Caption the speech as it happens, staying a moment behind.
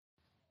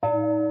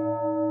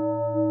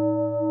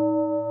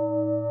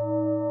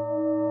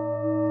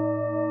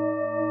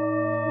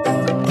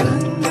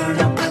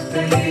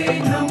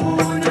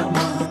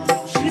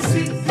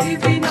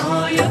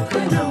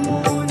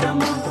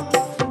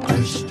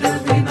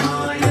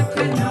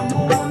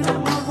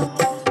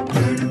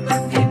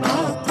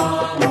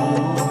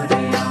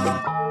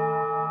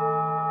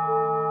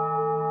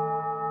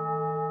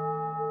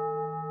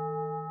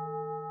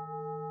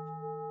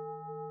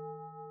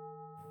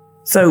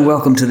So,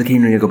 welcome to the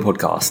Keen Yoga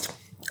Podcast,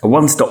 a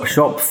one-stop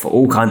shop for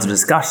all kinds of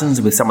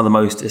discussions with some of the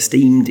most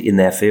esteemed in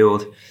their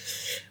field.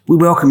 We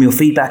welcome your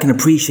feedback and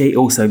appreciate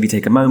also if you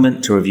take a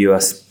moment to review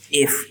us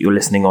if you're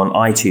listening on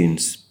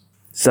iTunes.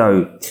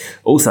 So,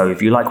 also,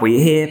 if you like what you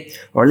hear,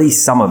 or at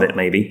least some of it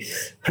maybe,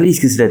 please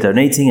consider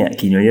donating at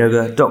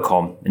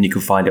keenyoga.com and you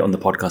can find it on the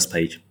podcast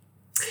page.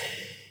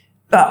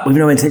 But we've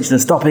no intention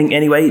of stopping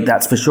anyway,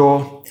 that's for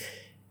sure.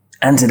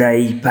 And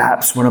today,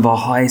 perhaps one of our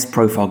highest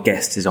profile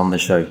guests is on the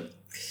show.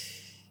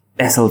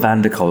 Bessel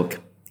van der Kolk.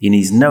 He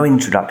needs no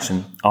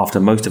introduction after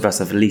most of us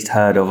have at least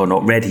heard of or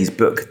not read his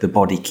book, The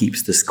Body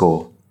Keeps the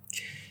Score.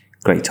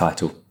 Great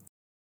title.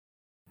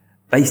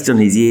 Based on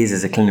his years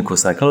as a clinical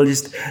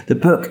psychologist, the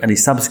book and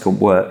his subsequent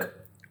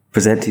work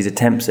present his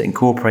attempts at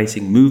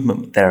incorporating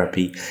movement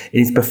therapy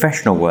in his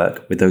professional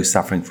work with those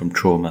suffering from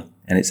trauma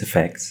and its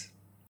effects.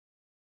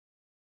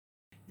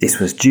 This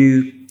was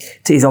due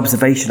to his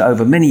observation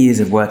over many years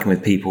of working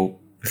with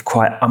people with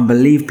quite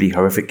unbelievably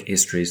horrific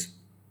histories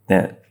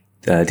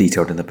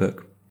detailed in the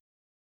book.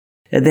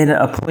 And then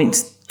at a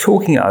point,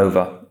 talking it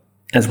over,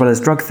 as well as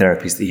drug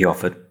therapies that he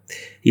offered,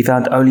 he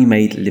found only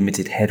made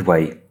limited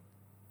headway.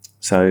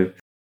 So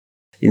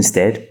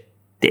instead,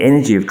 the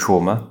energy of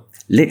trauma,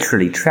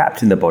 literally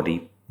trapped in the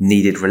body,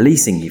 needed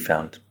releasing, he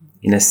found,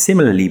 in a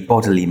similarly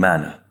bodily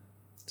manner.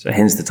 So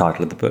hence the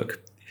title of the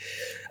book.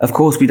 Of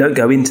course, we don't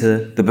go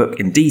into the book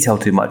in detail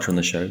too much on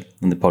the show,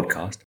 on the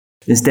podcast.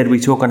 Instead, we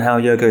talk on how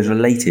yoga is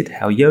related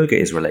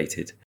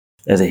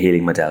as a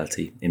healing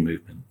modality in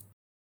movement.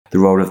 The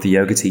role of the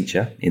yoga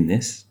teacher in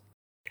this,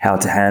 how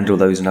to handle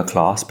those in our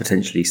class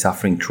potentially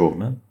suffering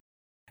trauma,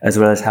 as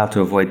well as how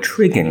to avoid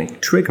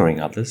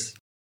triggering others,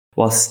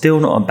 while still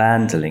not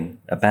abandoning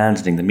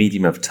the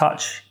medium of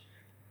touch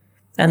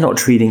and not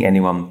treating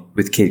anyone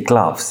with kid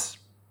gloves,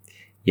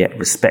 yet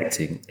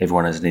respecting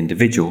everyone as an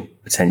individual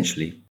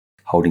potentially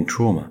holding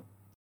trauma.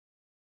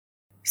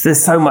 So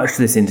there's so much to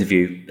this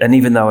interview, and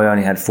even though I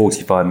only had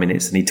 45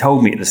 minutes and he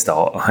told me at the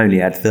start I only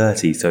had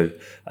 30, so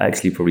I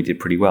actually probably did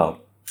pretty well.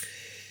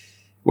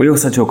 We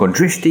also talk on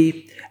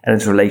Drishti and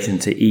its relation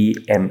to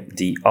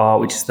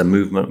EMDR, which is the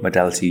movement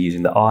modality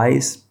using the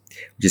eyes,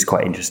 which is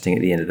quite interesting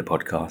at the end of the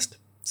podcast.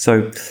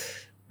 So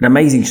an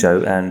amazing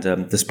show,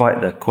 and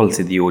despite the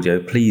quality of the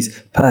audio,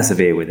 please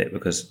persevere with it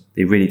because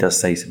it really does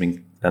say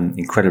something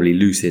incredibly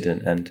lucid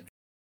and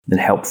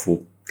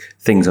helpful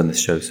things on this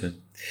show. So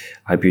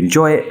I hope you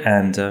enjoy it,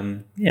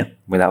 and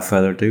without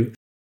further ado,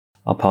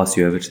 I'll pass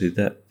you over to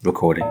the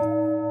recording.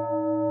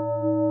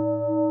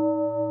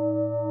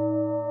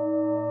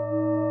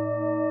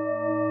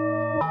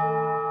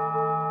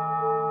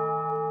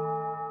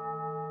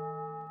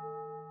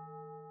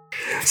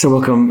 So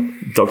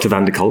welcome, Dr.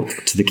 van der Kolk,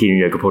 to the Keen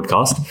Yoga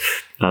Podcast.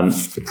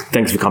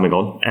 Thanks for coming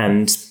on.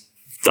 And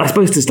I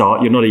suppose to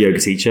start, you're not a yoga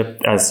teacher,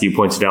 as you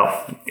pointed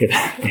out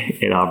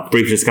in our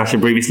brief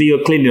discussion previously.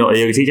 You're clearly not a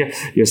yoga teacher.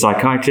 You're a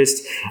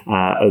psychiatrist,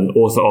 an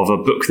author of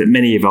a book that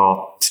many of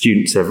our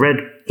students have read,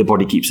 The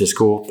Body Keeps the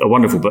Score, a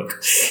wonderful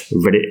book.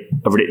 I've read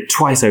it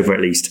twice over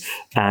at least.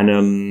 And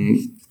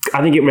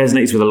I think it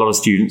resonates with a lot of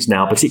students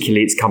now,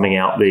 particularly it's coming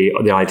out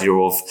the idea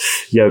of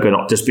yoga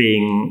not just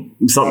being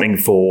something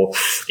for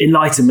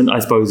enlightenment, I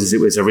suppose, as it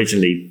was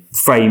originally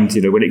framed,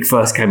 when it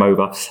first came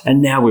over.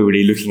 And now we're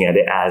really looking at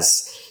it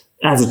as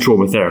a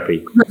trauma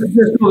therapy.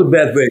 That's not a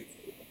bad way.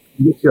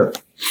 Yeah.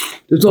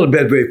 That's not a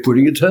bad way of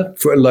putting it,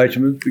 for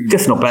enlightenment.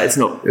 That's not bad. It's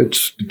not. It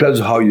depends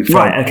on how you feel.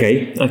 Right,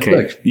 okay.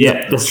 Right.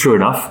 Yeah, that's true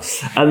enough.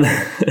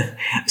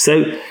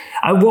 So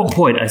at what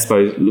point, I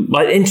suppose,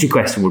 my entry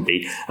question would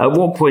be, at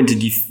what point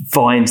did you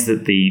find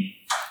that the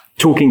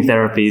talking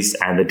therapies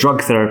and the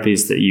drug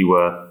therapies that you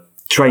were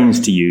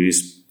trained to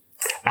use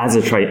as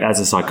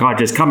a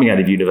psychiatrist coming out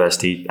of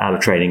university, out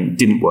of training,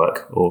 didn't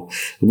work? Or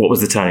what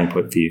was the turning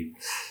point for you?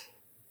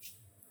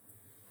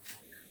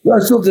 Well,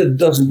 I thought that it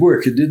doesn't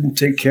work. It didn't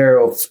take care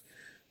of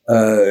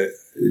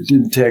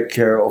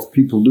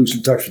people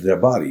losing touch with their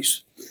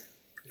bodies.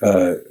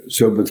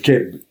 So it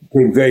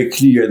became very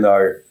clear in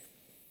our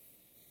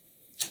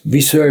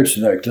research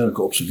and our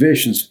clinical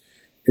observations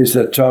is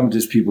that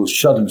traumatized people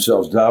shut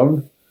themselves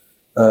down.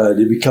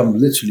 They become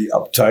literally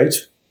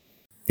uptight,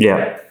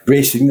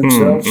 bracing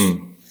themselves.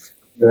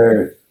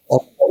 Their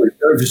autonomic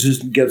nervous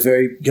system gets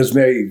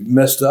very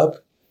messed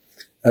up,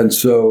 and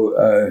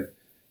so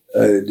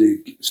they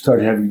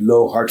start having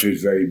low heart rate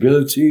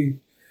variability,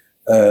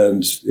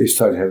 and they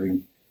start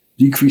having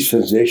decreased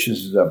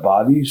sensations in their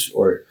bodies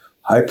or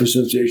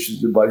hypersensations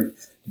in their body.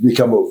 They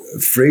become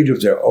afraid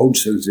of their own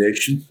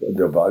sensations of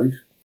their bodies.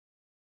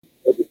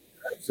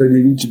 So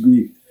they need to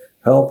be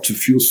helped to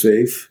feel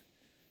safe,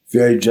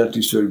 very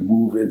gently sort of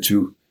move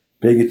into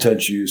paying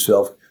attention to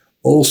yourself.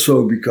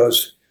 Also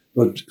because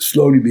what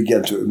slowly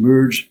began to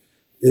emerge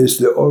is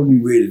the only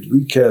way that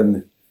we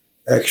can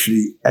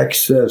actually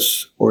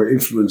access or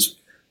influence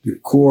the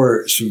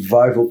core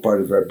survival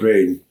part of our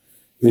brain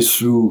is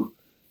through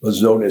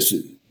what's known as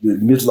the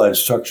midline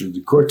structure of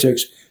the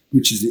cortex,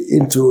 which is the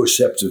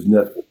interoceptive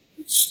network.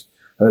 It's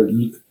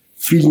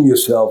feeling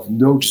yourself,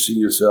 noticing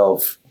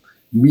yourself,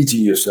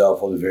 meeting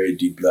yourself on a very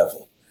deep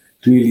level.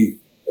 Clearly,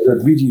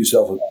 that meeting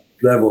yourself at that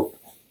level,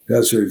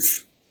 that sort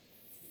of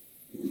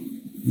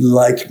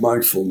like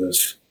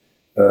mindfulness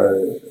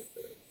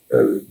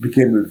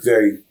became a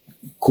very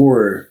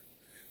core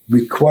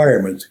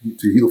requirement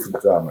to heal from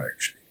trauma,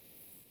 actually.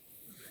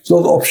 It's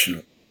not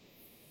optional.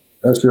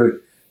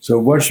 So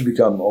once you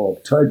become all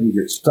uptight, you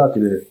get stuck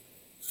in a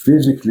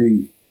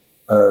physically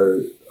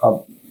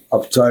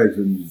uptight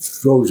and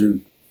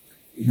frozen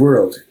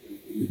world.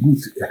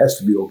 It has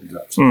to be opened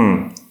up.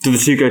 Do the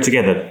two go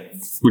together?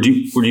 Would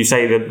you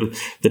say that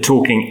the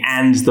talking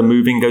and the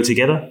moving go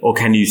together, or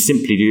can you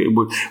simply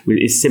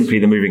is simply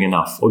the moving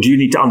enough, or do you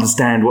need to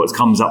understand what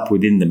comes up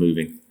within the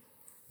moving?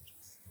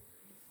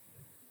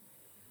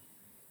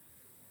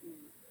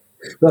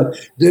 Well,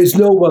 there's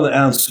no one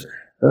answer,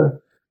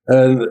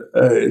 and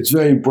it's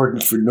very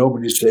important for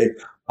nobody to say,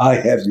 "I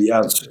have the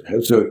answer."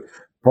 And so,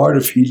 part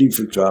of healing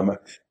from trauma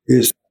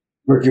is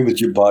working with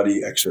your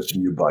body,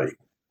 accessing your body.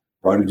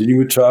 Part of dealing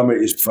with trauma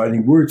is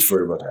finding words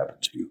for what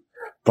happened to you.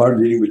 Part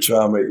of dealing with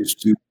trauma is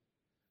to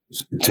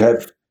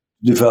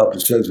develop a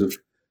sense of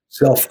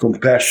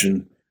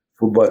self-compassion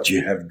for what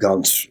you have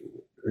gone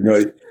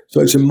through.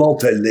 So it's a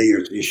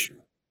multi-layered issue,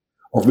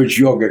 of which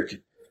yoga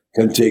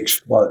can take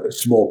a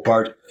small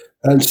part,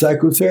 and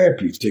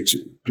psychotherapy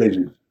plays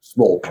a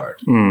small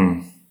part.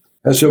 And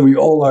so we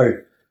all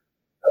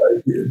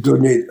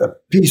donate a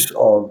piece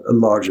of a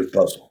larger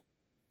puzzle.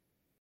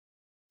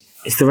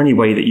 Is there any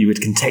way that you would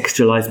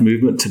contextualize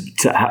movement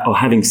or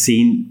having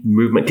seen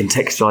movement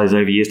contextualized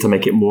over years to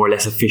make it more or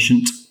less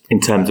efficient in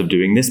terms of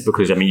doing this?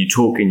 Because, you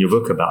talk in your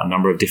book about a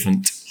number of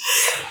different,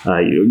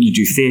 you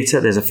do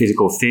theatre, there's a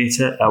physical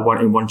theatre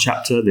in one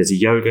chapter, there's a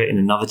yoga in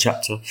another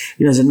chapter.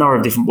 There's a number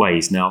of different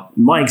ways. Now,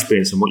 my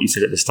experience and what you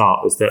said at the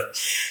start was that,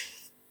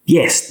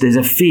 yes, there's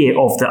a fear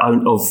of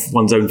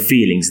one's own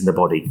feelings in the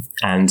body,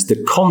 and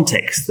the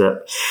context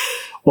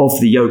of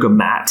the yoga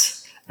mat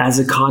as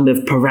a kind of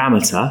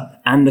parameter,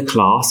 and the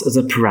class as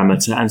a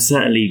parameter, and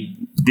certainly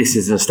this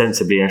is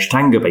ostensibly an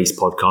Ashtanga-based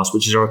podcast,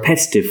 which is a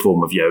repetitive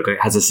form of yoga.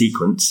 It has a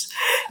sequence,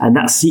 and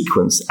that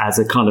sequence as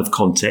a kind of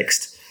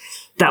context,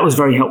 that was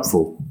very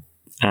helpful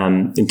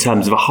in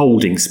terms of a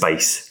holding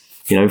space,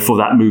 for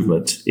that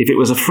movement. If it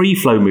was a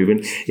free-flow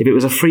movement,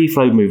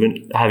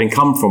 having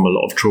come from a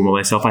lot of trauma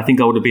myself, I think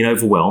I would have been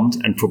overwhelmed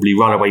and probably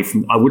run away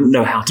from, I wouldn't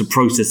know how to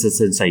process the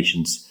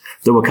sensations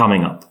that were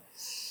coming up.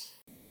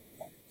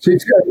 See,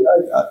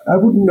 I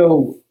wouldn't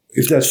know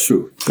if that's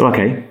true.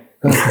 Okay.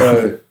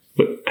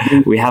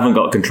 We haven't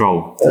got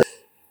control.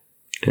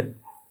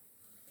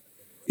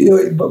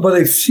 But what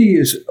I see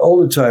is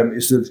all the time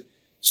is that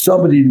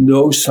somebody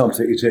knows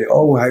something and say,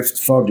 "Oh, I've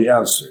found the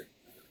answer,"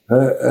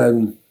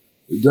 and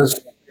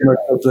that's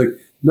like,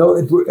 no,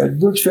 it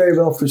works very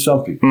well for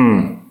some people,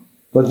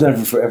 but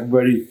never for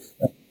everybody.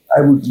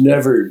 I would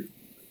never,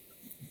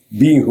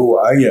 being who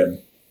I am,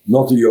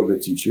 not a yoga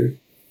teacher,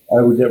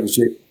 I would never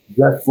say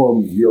that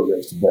form of yoga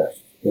is the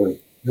best.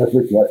 That's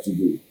what you have to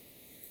do.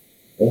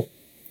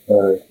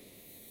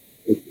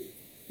 It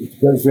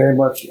depends very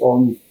much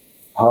on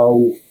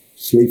how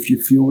safe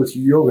you feel with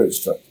your yoga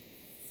instructor,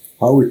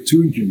 how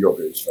attuned your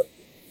yoga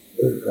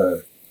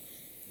instructor.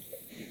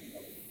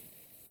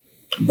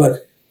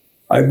 But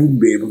I wouldn't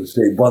be able to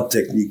say one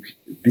technique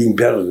being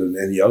better than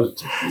any other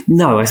technique.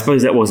 No, I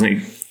suppose that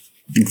wasn't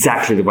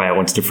exactly the way I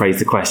wanted to phrase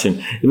the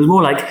question. It was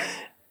more like,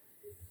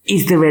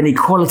 is there any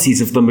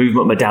qualities of the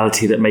movement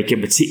modality that make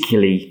it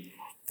particularly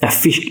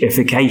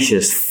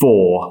efficacious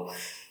for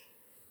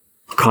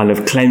kind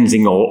of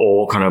cleansing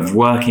or kind of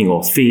working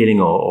or feeling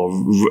or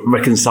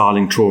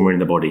reconciling trauma in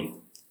the body?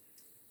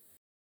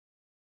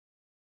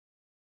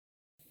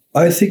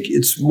 I think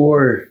it's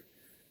more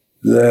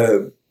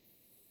the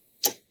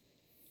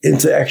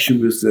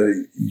interaction with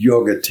the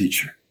yoga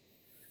teacher.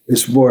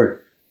 It's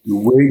more the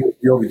way the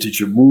yoga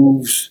teacher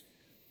moves,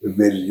 the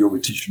way the yoga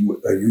teacher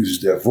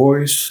uses their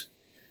voice,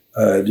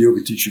 the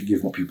yoga teacher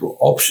giving people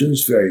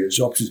various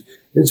options.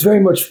 It's very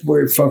much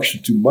more a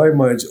function, to my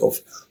mind,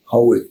 of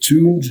how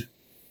attuned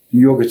the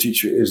yoga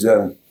teacher is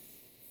than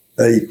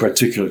a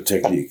particular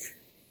technique.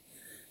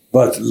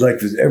 But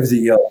like with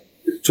everything else,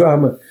 with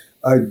trauma,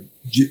 I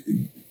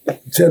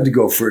tend to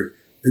go for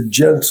a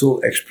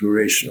gentle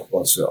exploration of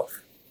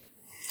oneself.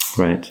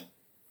 Right.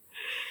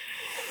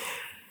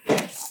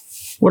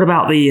 What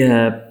about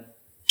the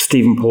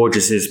Stephen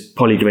Porges'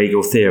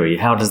 polyvagal theory?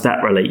 How does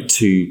that relate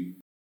to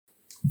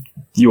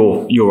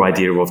your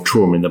idea of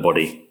trauma in the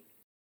body?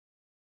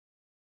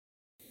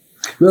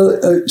 Well,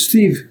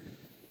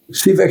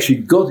 Steve actually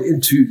got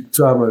into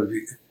trauma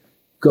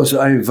because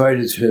I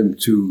invited him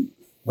to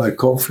my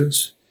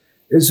conference.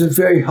 It's a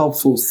very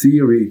helpful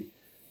theory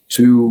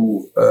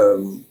to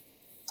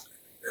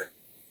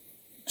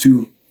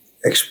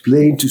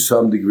explain to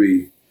some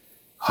degree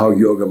how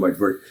yoga might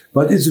work.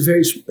 But it's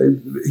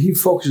he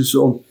focuses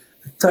on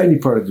a tiny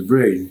part of the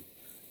brain,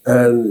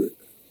 and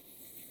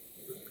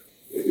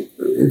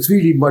it's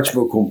really much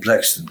more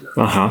complex than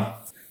that.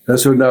 And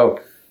so now,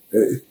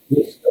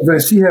 what I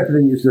see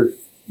happening is that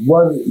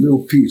one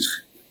little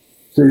piece,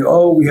 saying,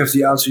 "Oh, we have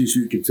the answer, so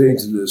you can train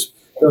to this."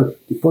 No,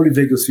 the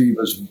polyvagal theory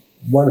was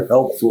one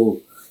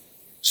helpful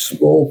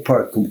small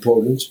part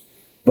component,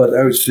 but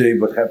I would say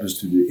what happens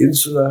to the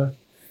insula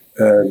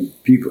and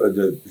people,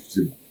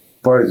 the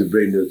part of the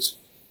brain that's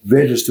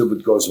very understood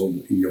what goes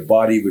on in your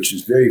body, which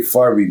is very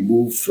far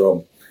removed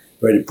from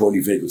where the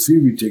polyvagal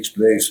theory takes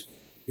place,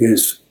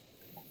 is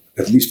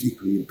at least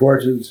equally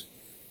important.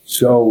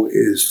 So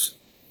is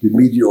the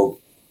medial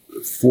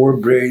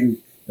forebrain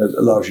that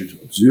allows you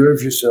to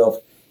observe yourself.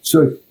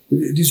 So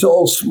these are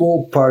all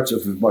small parts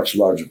of a much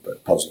larger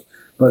puzzle.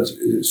 But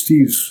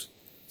Steve's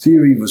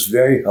theory was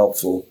very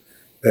helpful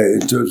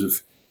in terms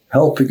of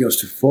helping us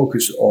to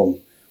focus on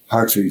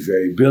heart rate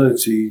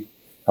variability,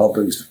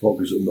 helping us to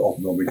focus on the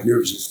autonomic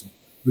nervous system,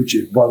 which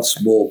is one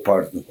small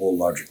part of the whole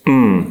larger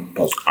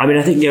puzzle. I mean,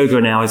 I think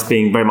yoga now is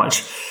being very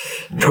much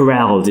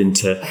corralled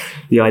into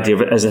the idea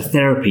of it as a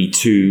therapy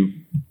to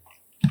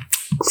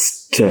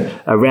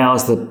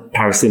arouse the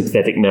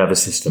parasympathetic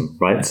nervous system,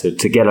 right? So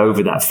to get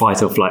over that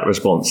fight or flight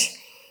response.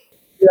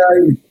 Yeah,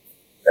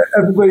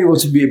 everybody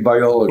wants to be a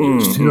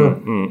biologist,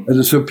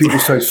 and so people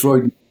start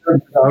throwing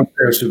down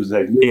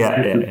parasympathetic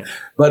nervous system,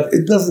 but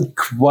it doesn't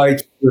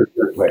quite work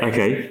that way.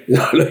 Okay,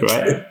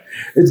 right.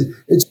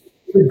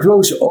 It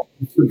grows up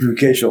the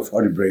simplification of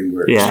how the brain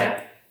works. Yeah.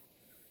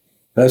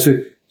 But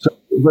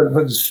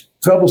what's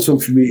troublesome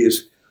for me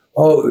is,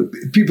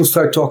 people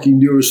start talking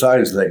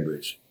neuroscience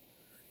language.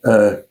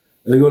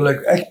 They go like,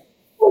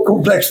 more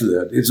complex than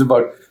that. It's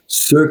about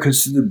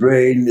circuits in the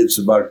brain. It's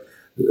about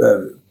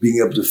being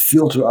able to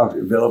filter out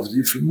irrelevant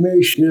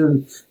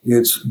information.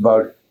 It's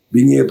about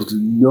being able to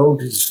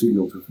notice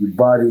signals of your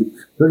body.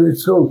 But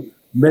it's so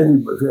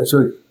many.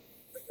 So,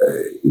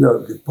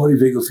 the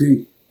polyvagal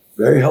theory,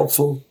 very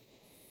helpful,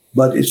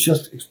 but it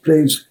just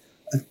explains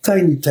a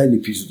tiny, tiny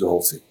piece of the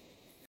whole thing.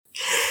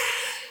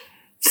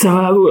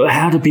 So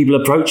how do people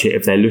approach it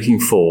if they're looking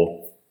for,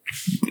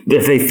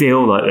 if they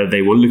feel like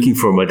they were looking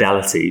for a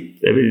modality?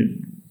 I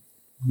mean,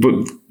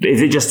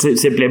 is it just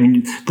simply, I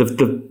mean,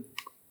 the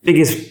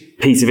biggest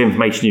piece of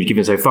information you've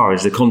given so far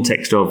is the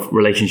context of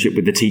relationship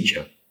with the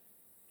teacher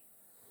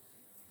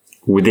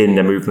within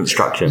the movement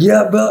structure.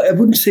 Yeah, well, I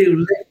wouldn't say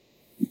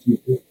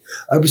relationship.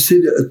 I would say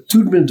the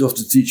attunement of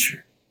the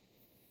teacher.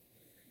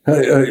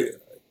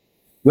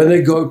 When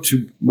I go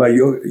to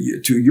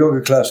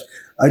yoga class,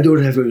 I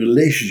don't have a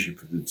relationship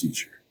with the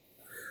teacher.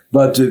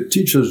 But the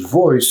teacher's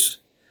voice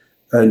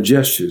and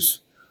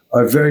gestures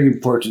are very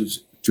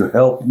important to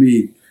help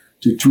me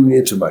to tune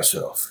into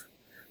myself.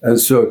 And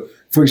so,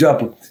 for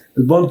example,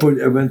 at one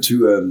point I went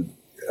to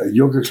a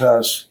yoga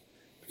class,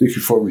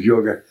 particular form of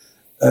yoga,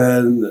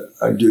 and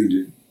I'm doing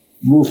the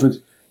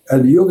movement,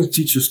 and the yoga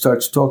teacher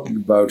starts talking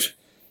about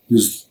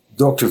this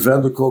Dr.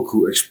 Van der Kolk,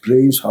 who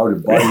explains how the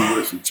body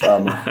works in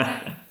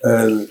trauma.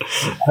 And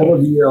I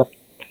want to yell,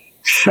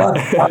 shut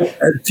up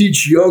and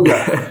teach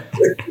yoga.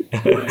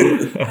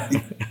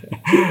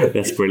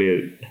 That's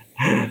brilliant.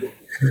 I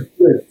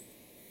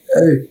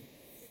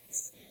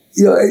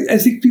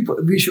think we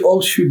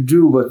all should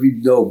do what we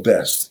know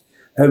best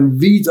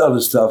and read other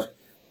stuff.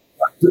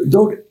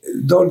 Don't.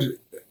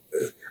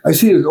 I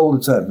see it all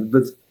the time,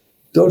 but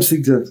don't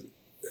think that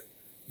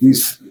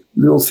these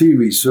little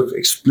theories sort of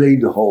explain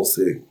the whole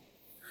thing.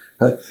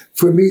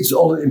 For me, it's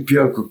all an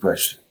empirical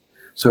question.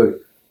 So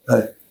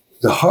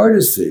the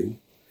hardest thing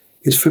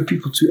is for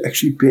people to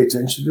actually pay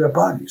attention to their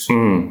bodies.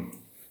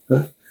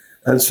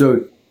 And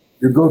so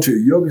you go to a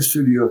yoga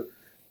studio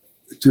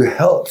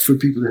for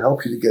people to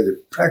help you to get a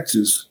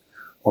practice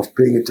of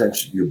paying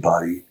attention to your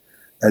body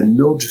and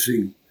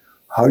noticing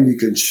how you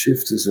can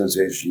shift the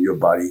sensation in your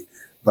body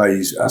by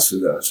these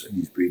asanas and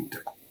these breathing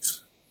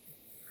techniques.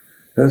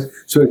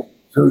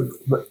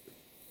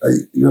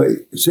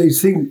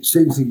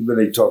 Same thing when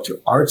I talk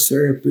to art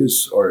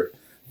therapists or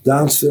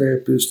dance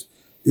therapists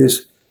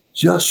is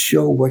just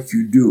show what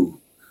you do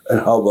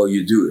and how well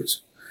you do it.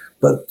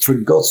 But for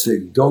God's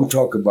sake, don't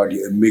talk about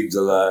the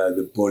amygdala and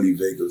the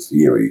polyvagal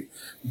theory,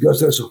 because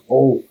there's a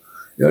whole,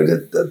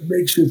 that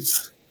makes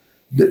it,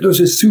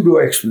 those are pseudo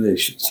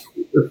explanations.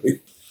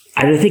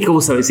 And I think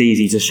also it's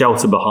easy to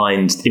shelter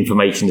behind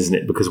information, isn't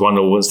it? Because one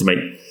wants to make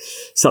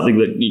something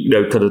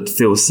that, kind of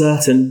feels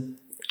certain.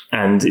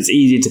 And it's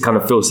easier to kind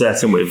of feel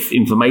certain with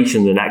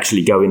information than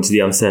actually go into the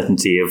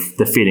uncertainty of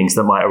the feelings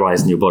that might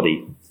arise in your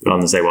body. Rather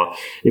than say, well,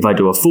 if I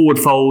do a forward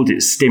fold,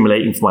 it's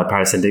stimulating for my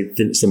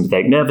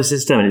parasympathetic nervous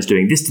system and it's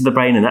doing this to the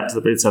brain and that to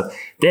the brain. So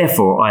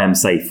therefore, I am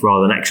safe,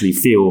 rather than actually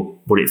feel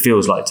what it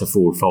feels like to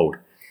forward fold.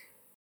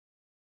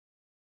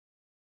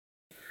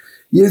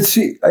 Yeah,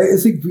 see, I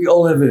think we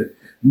all have a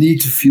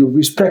need to feel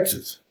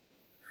respected.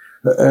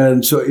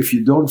 And so if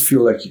you don't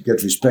feel like you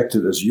get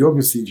respected as a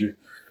yoga teacher,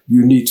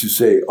 you need to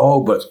say,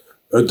 but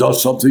it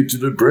does something to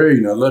the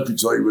brain, and let me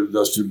tell you what it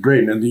does to the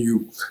brain. And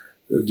then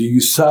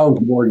you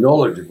sound more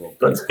knowledgeable.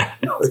 But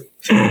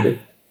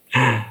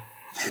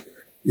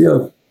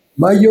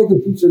my yoga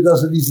teacher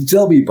doesn't need to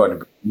tell me about the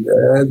brain.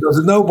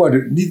 Doesn't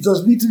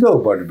need to know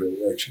about the brain,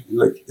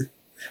 actually.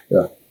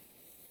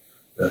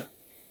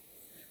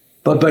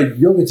 But my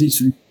yoga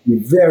teacher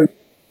needs to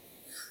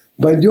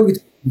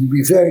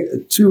be very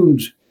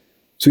attuned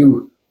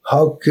to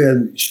how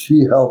can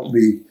she help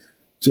me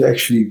to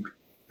actually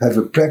have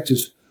a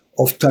practice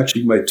of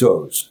touching my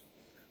toes,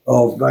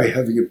 of my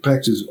having a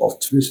practice of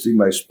twisting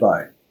my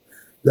spine.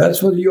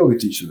 That's what a yoga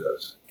teacher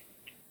does.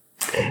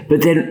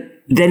 But then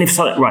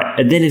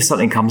if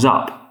something comes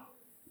up,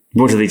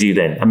 what do they do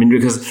then? I mean,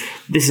 because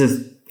this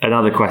is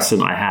another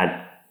question I had,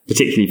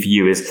 particularly for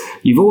you, is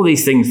you've all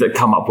these things that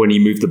come up when you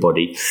move the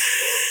body.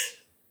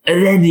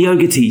 And then the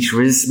yoga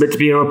teacher is meant to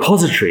be a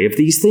repository of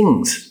these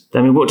things.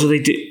 I mean, what do they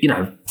do?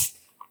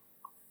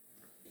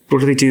 What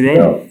do they do then?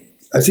 Well,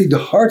 I think the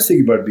hard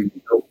thing about being a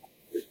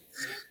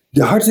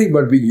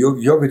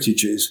yoga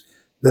teacher is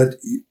that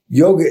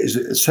yoga is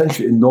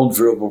essentially a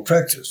non-verbal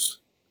practice.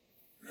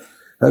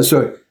 And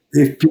so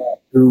if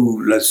people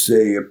do, let's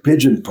say, a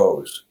pigeon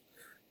pose,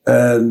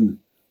 and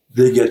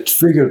they get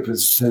triggered with a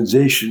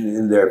sensation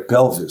in their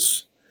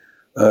pelvis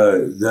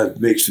that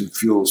makes them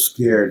feel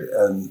scared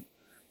and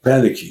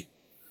panicky,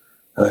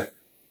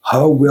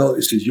 how well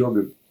is this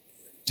yoga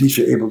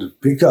teacher able to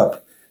pick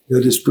up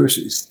that this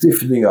person is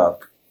stiffening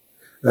up,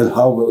 and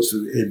how well is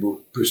the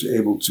person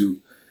able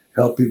to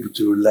help people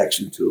to relax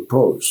into a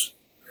pose?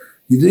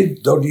 You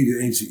don't need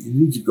anything. You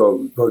need to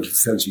go to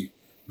fancy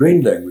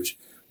brain language,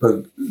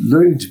 but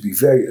learning to be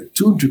very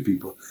attuned to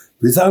people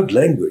without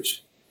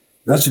language,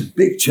 that's a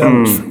big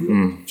challenge for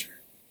you.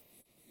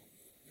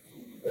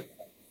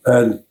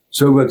 And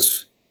so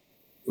what's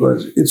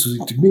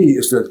interesting to me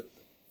is that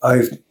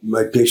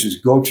my patients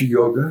go to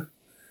yoga,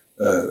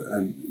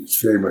 and it's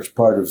very much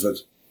part of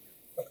that.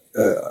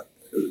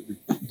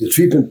 The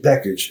treatment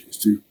package is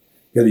to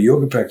get a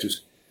yoga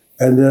practice,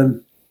 and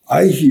then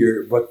I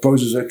hear what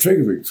poses are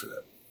triggering for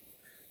them.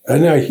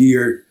 And I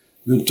hear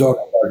them talk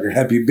about the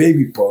happy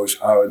baby pose,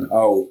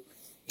 how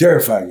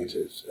terrifying it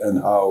is,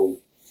 and how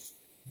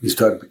they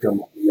start to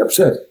become really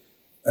upset.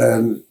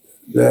 And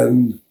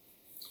then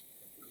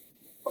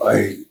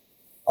I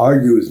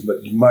argue with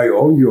my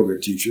own yoga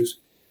teachers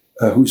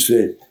who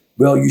say,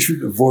 well, you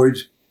should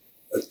avoid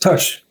a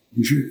touch.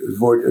 You should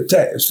avoid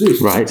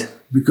assist. Right.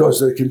 Because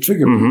they can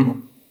trigger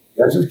people.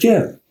 Yes, it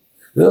can.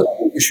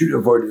 You should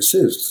avoid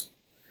assists.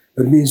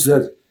 It means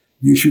that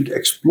you should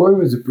explore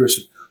with the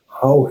person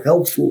how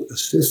helpful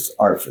assists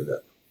are for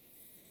them.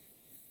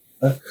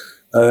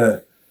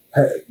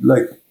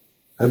 Like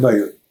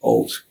my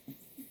old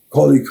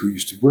colleague who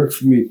used to work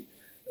for me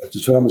at the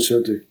trauma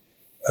center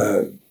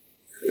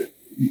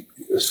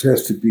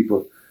says to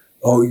people,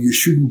 oh, you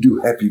shouldn't do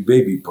happy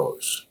baby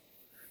pose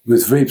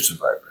with rape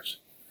survivors.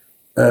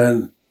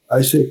 And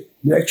I say,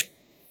 actually,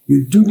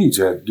 you do need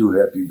to do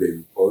happy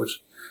baby pose,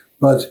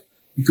 but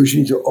because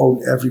you need to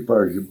own every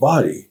part of your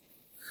body.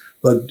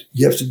 But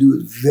you have to do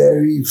it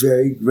very,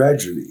 very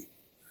gradually,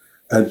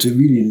 and to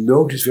really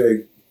notice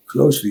very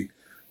closely,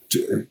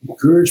 to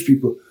encourage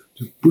people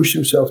to push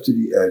themselves to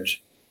the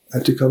edge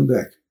and to come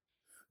back,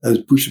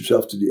 and push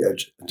themselves to the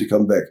edge and to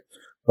come back.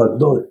 But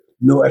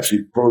no,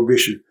 actually,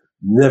 prohibition,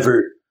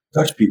 never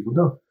touch people.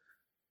 No,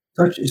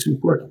 touch is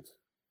important.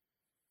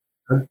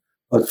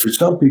 But for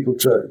some people,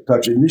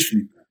 touch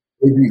initially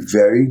may be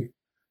very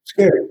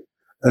scary.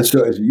 And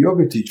so as a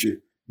yoga teacher,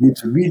 you need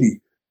to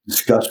really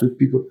discuss with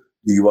people,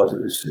 do you want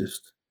to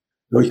assist?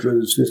 Don't you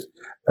want to assist?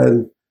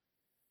 And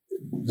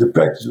the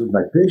practice of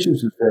my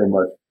patients is very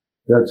much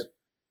that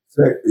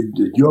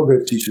the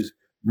yoga teachers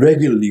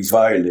regularly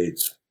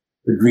violate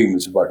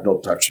agreements about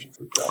not touching,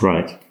 for example.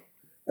 Right.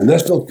 And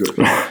that's not good.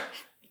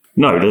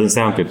 No, it doesn't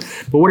sound good.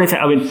 But what if,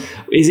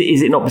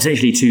 is it not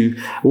potentially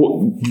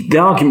the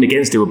argument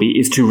against it would be,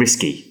 it's too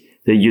risky.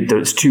 That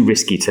it's too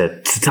risky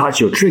to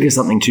touch or trigger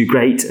something too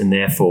great, and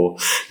therefore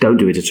don't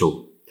do it at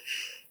all.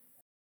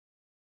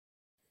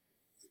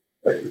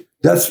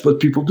 That's what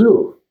people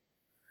do.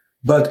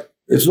 But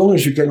as long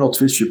as you cannot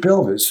twist your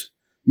pelvis,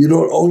 you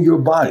don't own your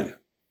body.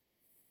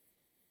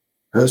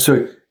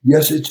 So,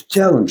 yes, it's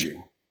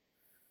challenging.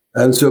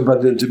 And so,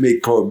 but then to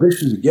make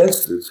prohibitions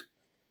against it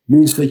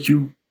means that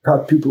you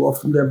cut people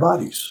off from their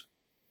bodies.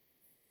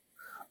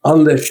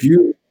 Unless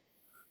you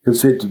can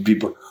say to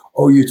people,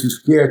 oh, you're too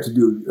scared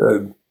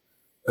to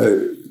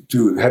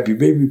do happy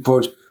baby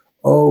pose.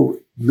 Oh,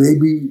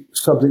 maybe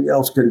something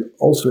else can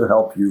also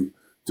help you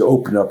to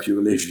open up your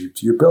relationship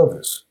to your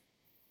pelvis.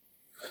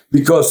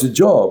 Because the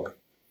job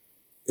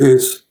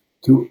is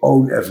to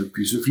own every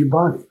piece of your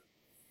body.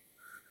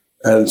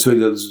 And so that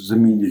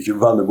doesn't mean that you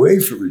run away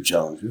from the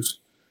challenges,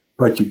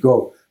 but you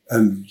go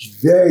and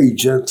very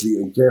gently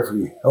and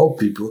carefully help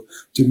people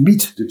to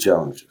meet the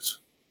challenges.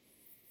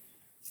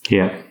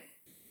 Yeah.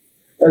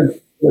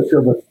 And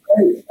so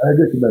I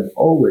recommend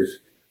always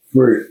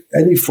for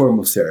any form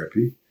of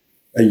therapy,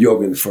 and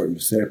yoga in form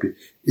of therapy,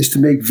 is to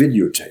make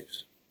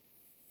videotapes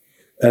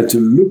and to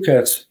look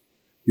at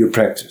your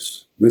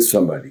practice with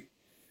somebody.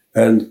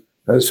 And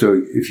so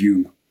if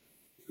you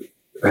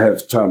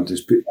have time to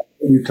speak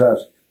in your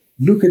class,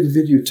 look at the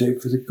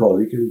videotape with a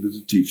colleague and with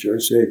a teacher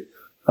and say,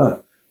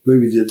 when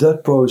we did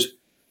that pose,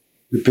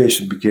 the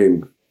person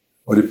became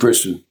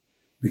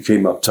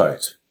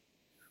uptight.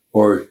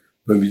 Or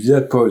when we did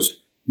that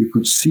pose, you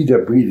could see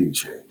their breathing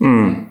change.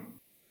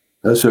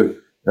 And so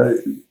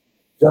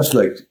just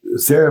like a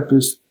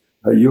therapist,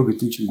 yoga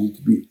teachers need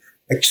to be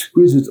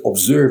exquisite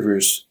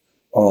observers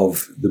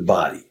of the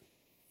body,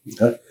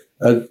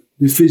 and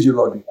the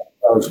physiological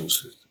arousal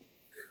system.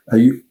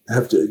 And you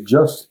have to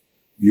adjust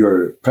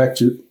your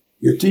practice,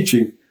 your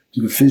teaching,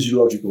 to the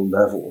physiological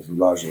level of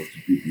arousal of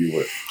the people you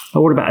work.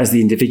 Oh, what about as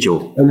the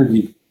individual? And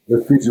the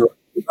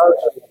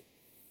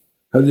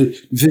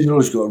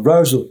physiological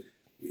arousal,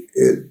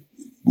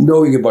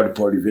 knowing about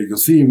the polyvagal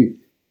theory,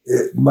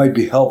 might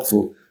be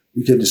helpful.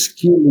 You can just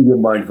keep in your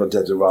mind what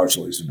that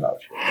arousal is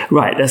about.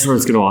 Right, that's what I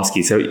was going to ask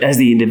you. So as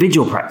the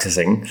individual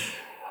practicing,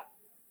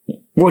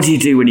 what do you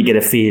do when you get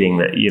a feeling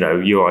that,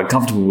 you're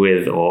uncomfortable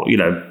with, or,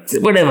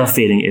 whatever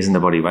feeling is in the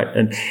body, right?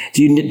 And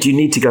do you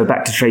need to go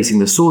back to tracing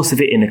the source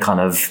of it in a kind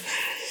of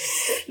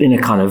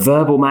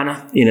verbal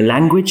manner, in a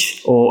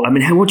language? Or,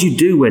 what do you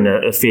do when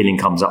a feeling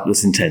comes up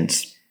that's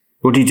intense?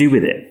 What do you do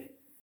with it?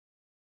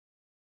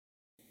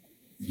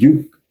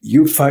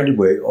 You find a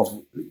way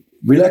of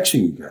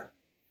relaxing.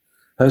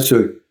 And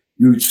so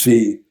you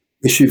see,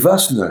 is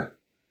Shavasana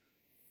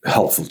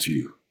helpful to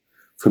you?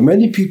 For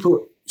many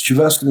people,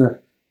 Shavasana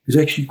is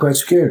actually quite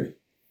scary.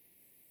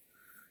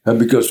 And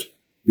because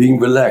being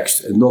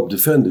relaxed and not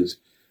defended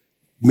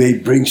may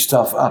bring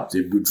stuff up.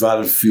 They would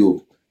rather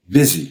feel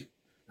busy.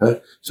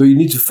 So you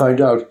need to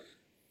find out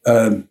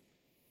when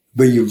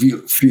you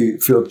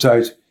feel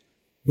uptight,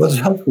 what is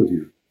helpful to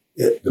you?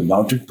 The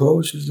mountain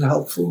pose, is it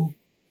helpful?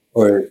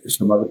 Or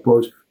some other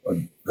pose? Or,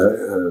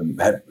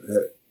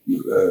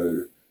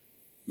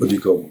 what do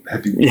you call them?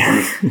 Happy.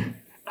 Yeah.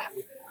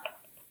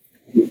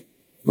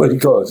 What do you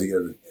call it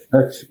together?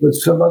 But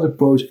some other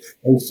pose,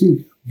 and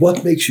see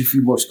what makes you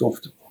feel most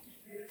comfortable.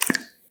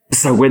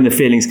 So when the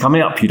feeling's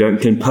coming up, you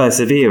can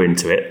persevere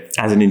into it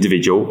as an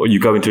individual, or you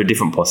go into a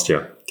different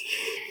posture.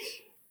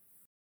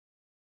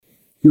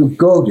 You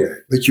go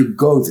there, but you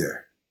go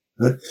there.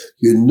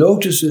 You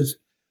notice it,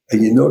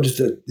 and you notice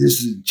that this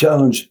is a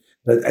challenge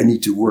that I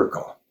need to work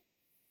on.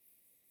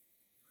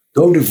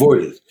 Don't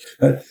avoid it.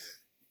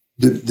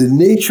 The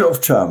nature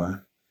of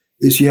trauma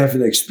is you have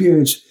an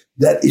experience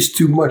that is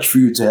too much for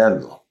you to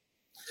handle.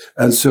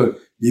 And so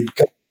you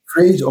become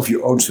afraid of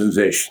your own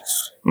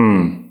sensations.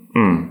 And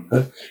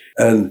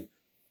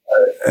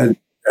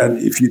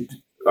if you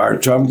are a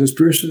traumatized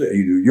person and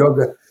you do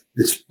yoga,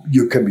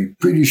 you can be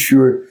pretty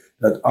sure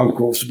that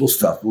uncomfortable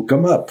stuff will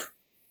come up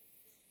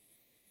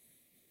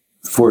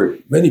for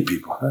many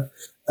people.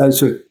 And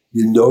so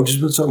you notice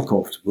what's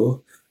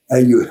uncomfortable,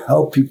 and you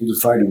help people to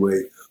find a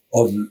way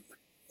of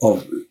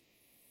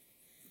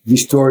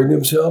restoring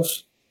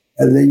themselves.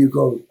 And then you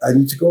go, I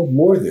need to go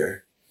more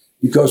there.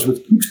 Because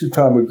what keeps the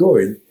trauma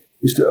going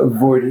is the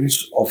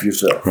avoidance of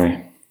yourself.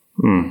 Right.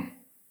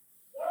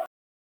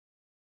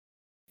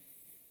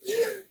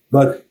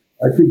 But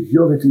I think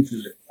yoga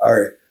teachers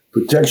are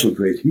potential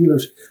great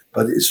healers,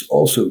 but it's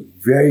also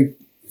very,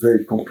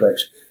 very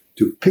complex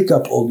to pick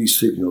up all these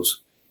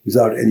signals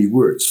without any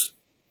words.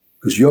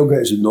 Because yoga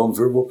is a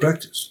non-verbal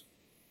practice.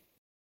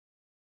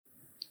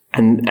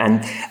 And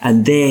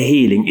their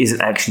healing isn't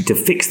actually to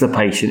fix the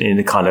patient in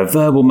a kind of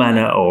verbal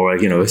manner or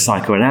a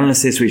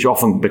psychoanalysis, which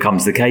often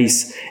becomes the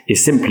case.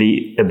 Is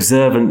simply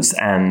observance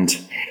and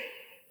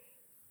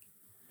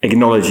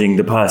acknowledging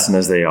the person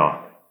as they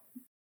are.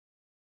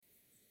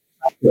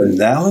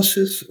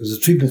 Analysis as a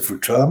treatment for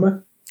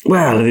trauma?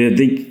 Well,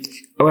 the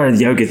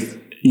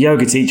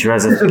yoga teacher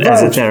as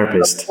a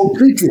therapist.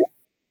 Completely.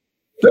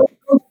 Don't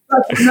go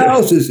back to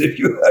analysis if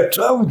you are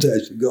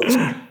traumatized.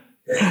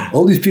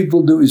 All these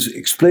people do is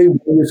explain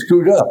why you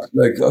screwed up.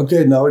 Like,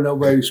 okay, now I know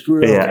why you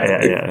screwed up.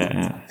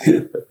 Yeah.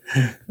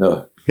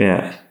 No.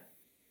 Yeah.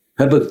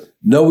 But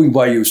knowing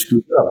why you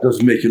screwed up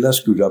doesn't make you less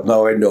screwed up.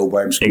 Now I know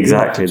why I'm screwed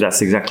up.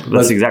 That's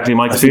exactly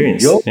my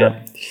experience.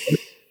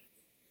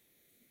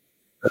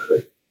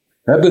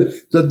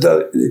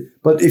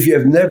 But if you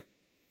have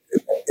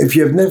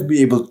never been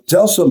able to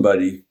tell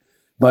somebody,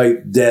 my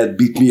dad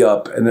beat me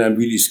up and I'm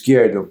really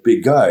scared of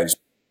big guys,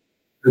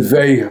 it's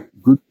very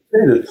good to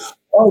say that.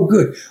 Oh,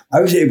 good. I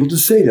was able to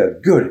say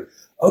that. Good.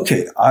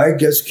 Okay, I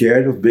get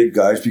scared of big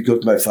guys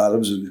because my father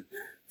was a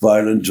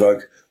violent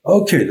drug.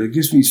 Okay, that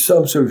gives me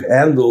some sort of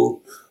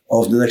handle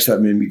of the next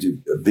time I meet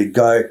a big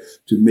guy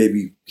to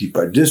maybe keep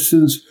my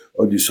distance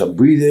or do some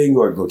breathing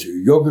or go to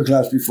a yoga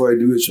class before I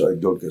do it so I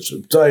don't get so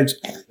uptight.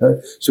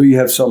 So you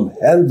have some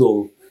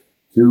handle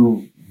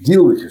to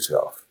deal with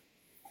yourself.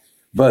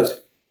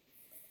 But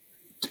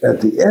at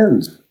the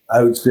end,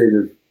 I would say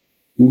that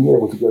being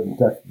able to get in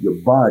touch with your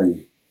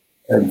body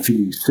and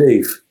feeling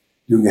safe,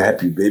 doing a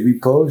happy baby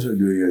pose or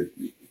doing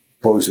a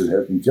pose that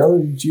has been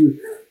challenging to you,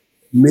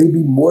 may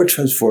be more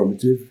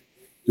transformative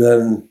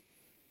than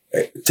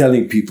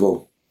telling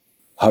people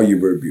how you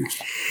were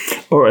abused.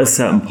 Or at a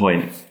certain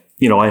point,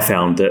 I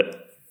found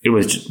that it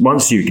was just,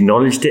 once you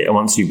acknowledged it and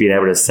once you've been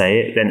able to say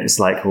it, then it's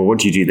like, well, what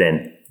do you do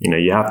then?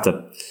 You have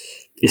to.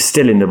 It's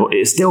still in the body.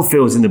 It still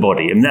feels in the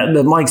body. And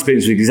my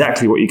experience was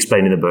exactly what you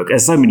explained in the book.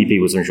 As so many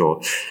people's, I'm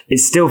sure. It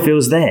still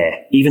feels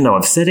there, even though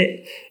I've said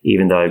it,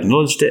 even though I've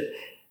acknowledged it.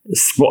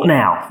 What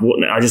now? What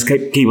now? I just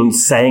keep on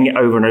saying it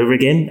over and over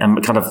again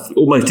and kind of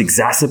almost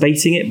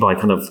exacerbating it by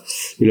kind of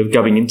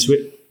going into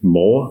it.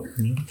 more.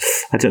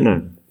 I don't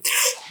know.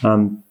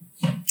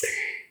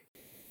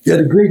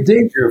 The great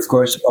danger, of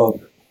course, of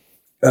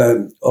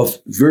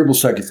verbal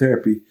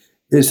psychotherapy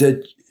is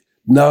that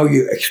now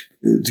you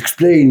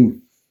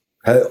explain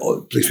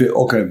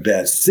all kind of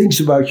bad things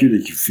about you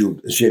that you feel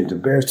ashamed,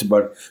 embarrassed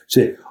about.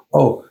 Say,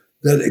 oh,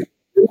 that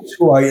explains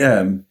who I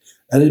am,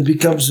 and it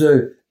becomes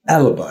an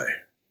alibi.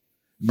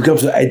 It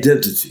becomes an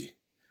identity.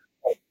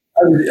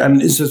 I'm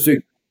an incest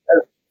victim.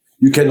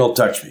 You cannot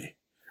touch me.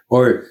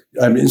 Or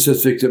I'm an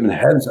incest victim, and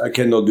hence I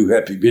cannot do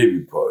happy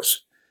baby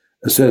pose.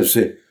 Instead of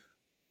saying,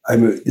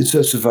 I'm an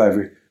incest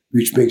survivor,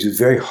 which makes it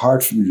very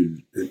hard for me to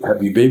do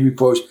happy baby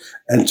pose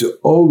and to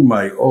own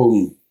my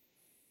own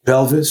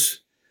pelvis.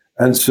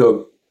 And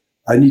so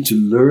I need to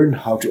learn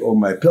how to own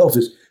my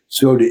pelvis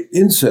so the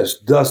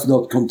incest does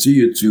not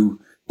continue to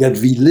get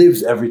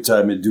relived every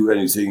time I do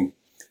anything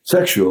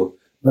sexual,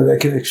 but I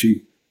can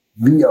actually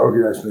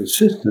reorganize my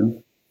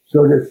system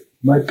so that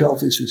my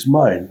pelvis is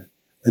mine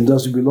and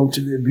doesn't belong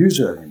to the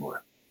abuser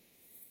anymore.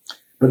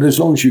 But as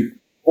long as you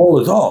call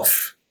it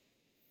off,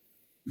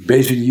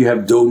 basically you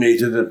have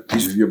donated a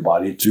piece of your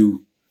body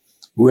to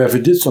whoever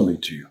did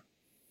something to you.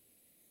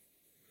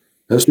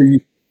 That's where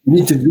you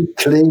need to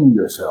reclaim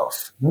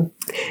yourself.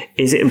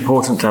 Is it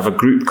important to have a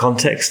group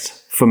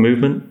context for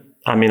movement?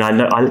 I mean, I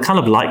know I kind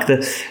of like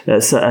a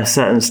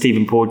certain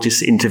Stephen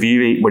Porges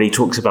interview where he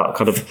talks about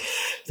kind of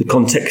the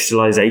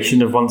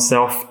contextualization of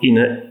oneself in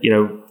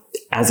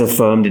as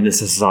affirmed in a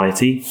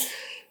society,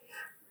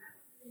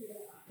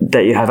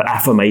 that you have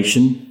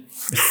affirmation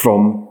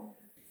from.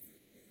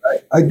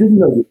 I didn't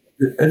know.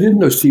 I didn't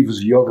know Steve was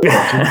a yoga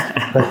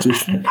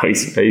practitioner. No,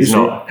 he's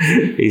not.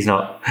 He's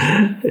not.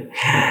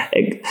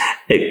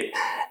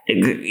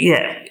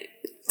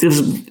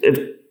 There's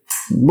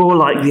more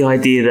like the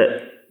idea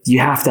that you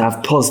have to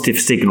have positive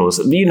signals.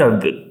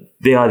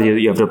 The idea that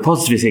you have the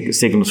positive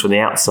signals from the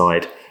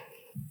outside,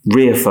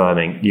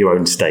 reaffirming your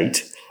own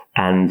state.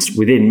 And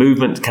within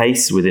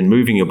within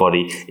moving your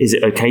body, is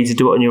it okay to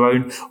do it on your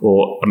own?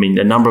 Or, I mean,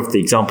 a number of the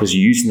examples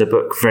you use in the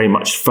book very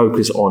much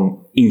focus on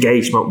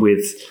engagement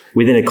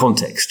within a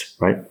context,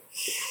 right?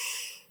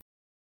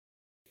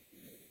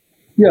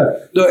 Yeah,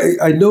 no,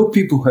 I know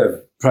people who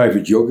have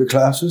private yoga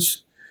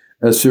classes.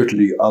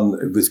 Certainly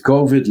with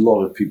COVID, a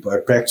lot of people are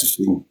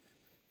practicing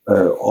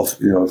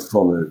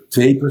from a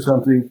tape or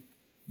something.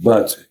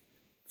 But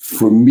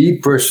for me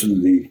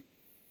personally,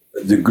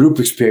 the group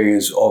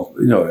experience of,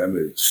 I'm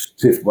a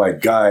stiff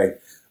white guy,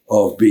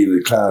 of being in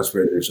a class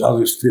where there's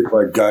other stiff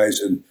white guys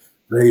and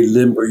very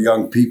limber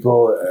young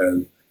people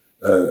and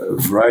a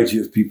variety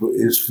of people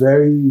is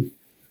very,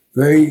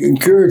 very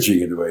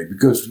encouraging in a way,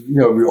 because,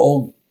 we're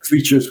all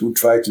creatures who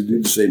try to do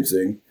the same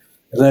thing.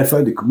 And I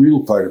find the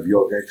communal part of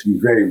yoga actually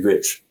very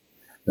rich.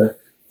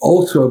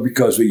 Also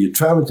because when you're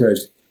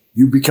traumatized,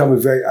 you become a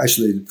very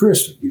isolated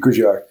person because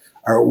you are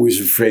always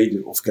afraid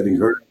of getting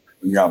hurt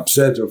when you're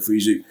upset or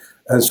freezing.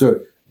 And so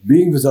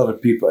being with other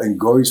people and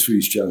going through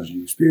these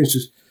challenging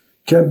experiences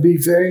can be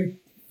very,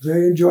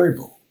 very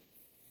enjoyable.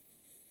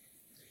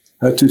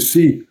 To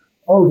see,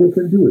 they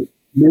can do it.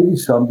 Maybe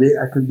someday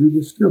I can do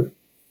this too.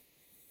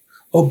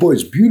 Oh boy,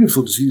 it's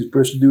beautiful to see this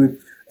person do it.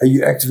 And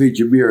you activate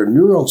your mirror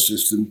neuron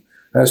system.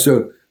 And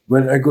so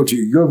when I go to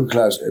a yoga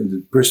class and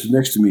the person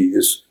next to me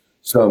is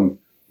some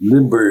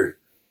limber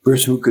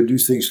person who can do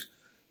things,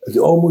 it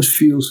almost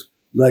feels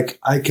like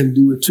I can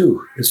do it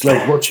too. It's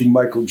like watching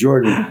Michael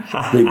Jordan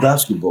play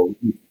basketball.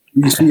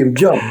 You see him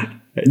jump.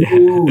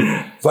 You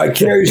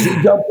vicariously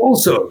jump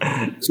also.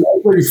 So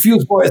everybody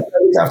feels more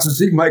athletic after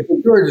seeing Michael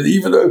Jordan,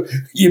 even though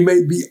you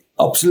may be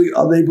absolutely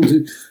unable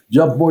to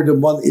jump more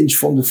than 1 inch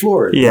from the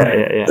floor.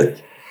 Yeah.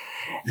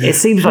 It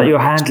seems like you're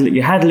handling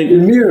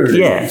the mirror.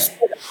 Yeah.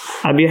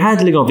 Your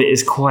handling of it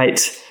is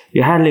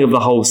your handling of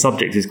the whole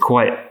subject is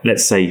quite,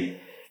 let's say,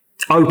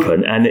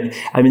 open. And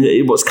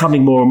what's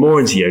coming more and more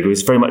into yoga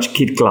is very much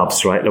kid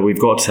gloves, right? Like we've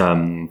got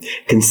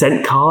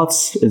consent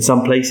cards in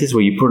some places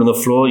where you put on the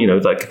floor,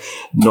 like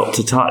not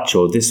to touch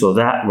or this or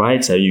that,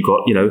 right? So you've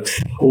got,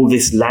 all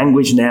this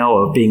language now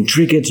of being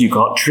triggered. You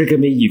can't trigger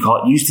me. You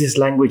can't use this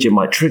language. It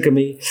might trigger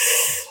me.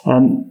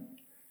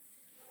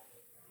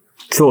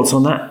 Thoughts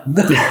on that?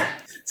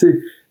 See,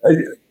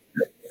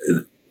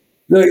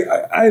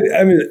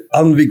 I'm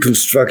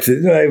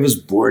unreconstructed. I was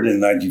born in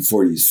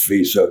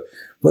 1943, so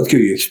what can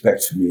you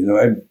expect from me?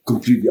 I'm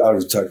completely out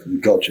of touch with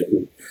the culture.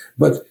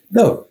 But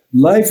no,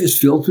 life is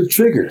filled with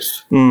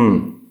triggers.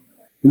 And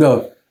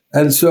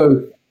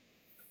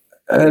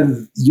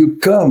you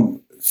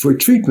come for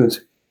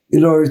treatment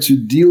in order to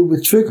deal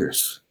with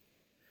triggers.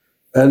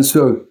 And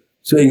so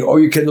saying,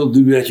 you cannot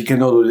do that, you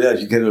cannot do that,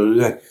 you cannot do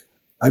that.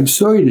 I'm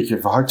sorry that you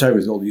have a hard time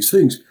with all these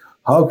things.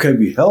 How can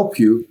we help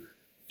you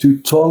to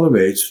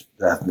tolerate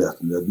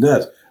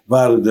that,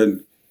 rather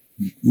than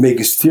make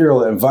a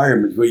sterile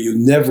environment where you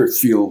never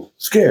feel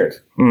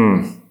scared?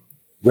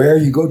 Where are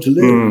you going to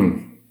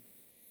live?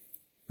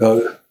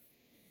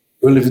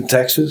 We live in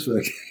Texas.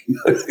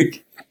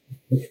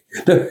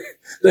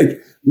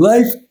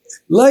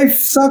 Life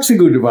sucks a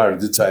good amount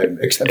of the time,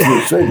 except in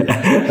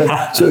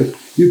Australia. So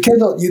you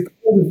cannot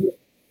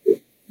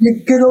You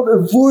cannot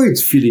avoid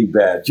feeling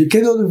bad. You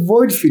cannot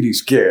avoid feeling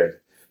scared.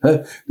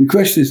 The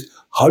question is,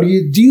 how do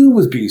you deal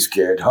with being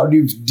scared? How do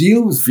you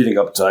deal with feeling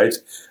uptight?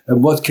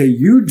 And what can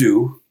you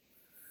do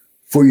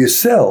for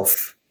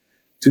yourself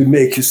to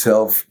make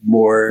yourself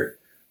more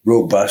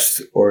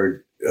robust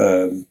or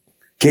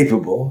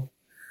capable?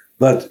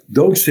 But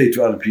don't say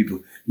to other people,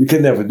 you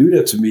can never do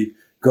that to me,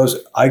 because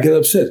I get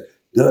upset.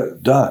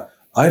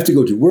 I have to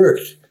go to work.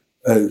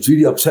 It's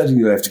really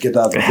upsetting that I have to get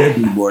out of bed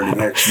in the morning,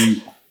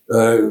 actually.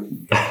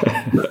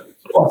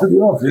 Off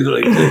and off.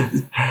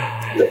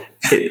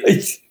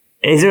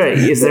 Is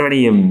there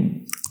any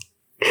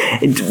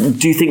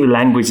do you think the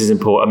language is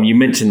important? I mean, you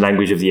mentioned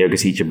language of the yoga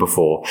teacher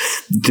before.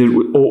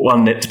 Ought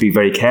one to be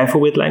very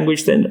careful with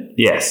language then?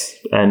 Yes.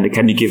 And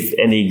can you give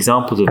any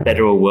examples of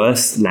better or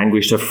worse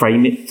language to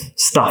frame it,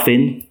 stuff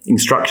in,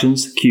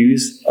 instructions,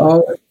 cues?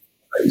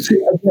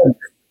 Again,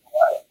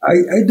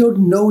 I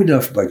don't know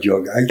enough about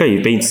yoga.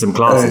 You've been to some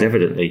classes,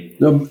 evidently.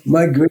 No,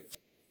 my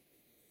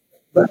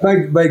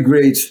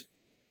great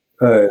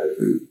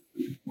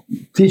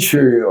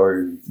teacher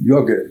or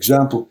yoga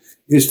example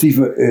is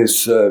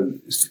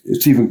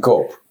Stephen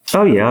Cope.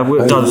 Oh yeah,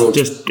 I've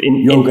just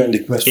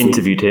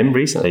interviewed him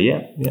recently.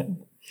 Yeah.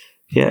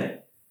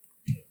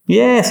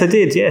 Yes, I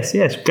did. Yes.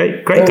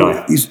 Great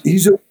guy.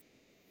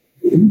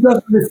 He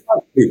doesn't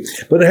reflect me,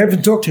 but I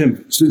haven't talked to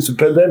him since the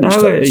pandemic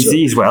started.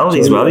 He's well.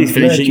 He's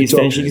finishing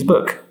his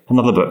book.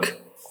 Another book.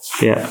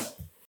 Yeah.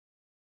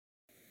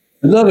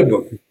 Another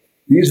book.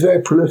 He's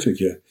very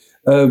prolific. Yeah.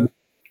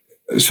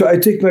 So I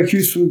take my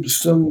cues from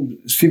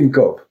Stephen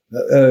Cope,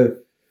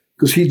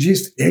 because he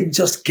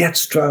just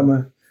gets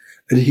drama,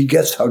 and he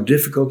gets how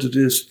difficult it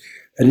is,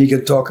 and he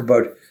can talk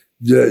about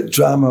the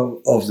drama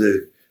of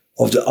the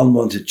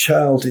unwanted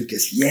child. He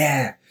gets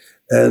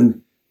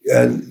and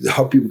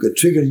how people get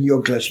triggered in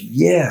yoga class,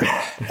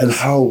 and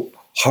how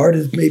hard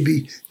it may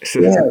be.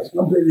 Sometimes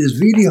it's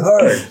really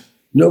hard.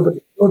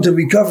 But want to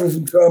recover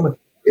from trauma,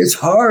 it's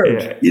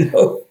hard.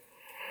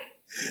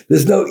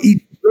 There's no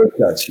easy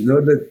shortcuts.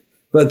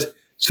 But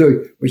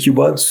so what you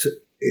want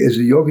is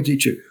a yoga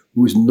teacher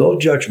who is not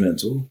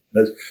judgmental.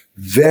 That's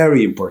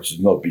very important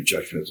to not be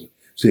judgmental.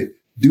 Say,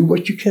 do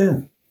what you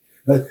can.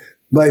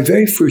 My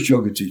very first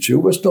yoga teacher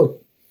was not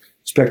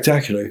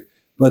spectacular,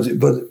 but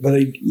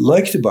I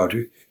liked about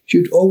her.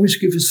 She'd always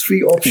give us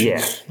 3 options.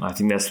 Yeah, I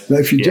think that's... Now,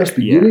 if you're just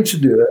beginning to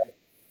do that,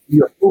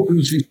 you're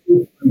hopelessly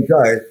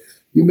tired,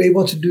 you may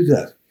want to do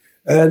that.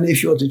 And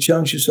if you want to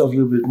challenge yourself a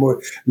little bit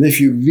more, and if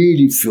you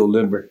really feel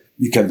limber,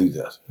 you can do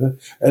that.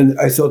 And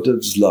I thought that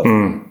was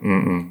lovely.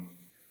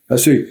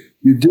 So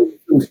you didn't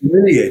feel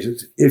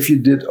humiliated if you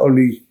did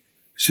only,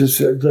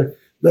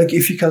 like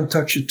if you can't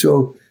touch your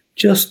toe,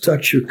 just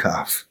touch your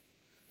calf.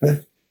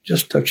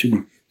 Just touch your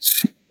knee.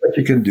 See what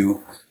you can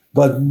do,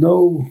 but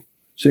no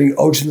saying,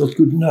 oh, it's not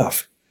good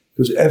enough,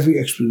 because every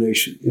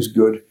explanation is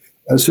good.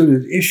 And so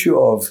the issue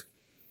of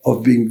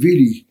being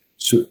really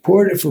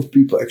supportive of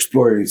people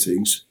exploring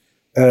things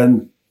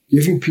and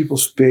giving people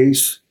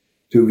space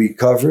to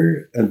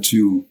recover and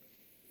to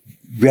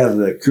gather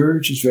their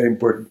courage is very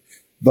important,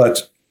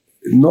 but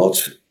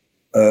not,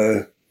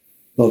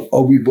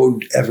 we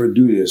won't ever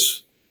do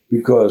this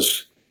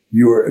because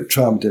you're a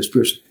traumatized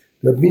person.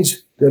 That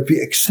means that we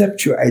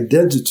accept your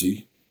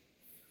identity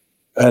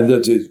and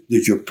that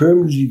you're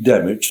permanently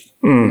damaged.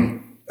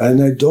 And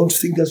I don't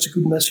think that's a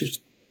good message.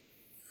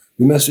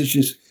 The message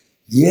is,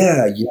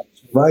 you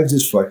survived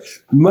this fight.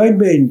 My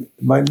main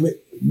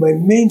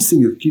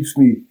thing that keeps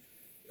me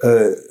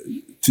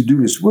to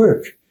do this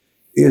work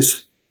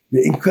is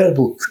the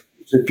incredible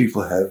courage that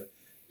people have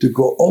to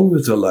go on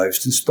with their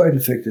lives despite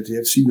the fact that they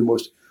have seen the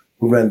most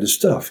horrendous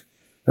stuff.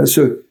 And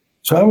so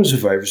trauma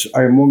survivors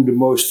are among the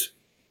most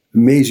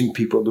amazing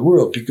people in the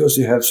world because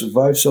they have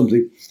survived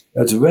something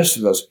that the rest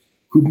of us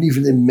couldn't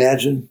even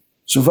imagine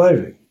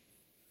surviving.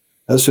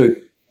 And so,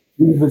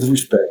 with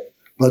respect,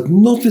 but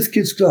not with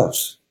kids'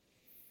 gloves.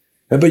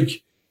 But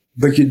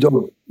you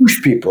don't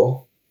push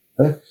people.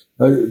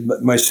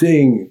 My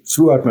saying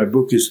throughout my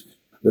book is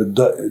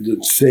the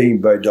saying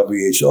by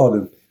W.H.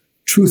 Auden,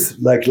 truth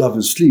like love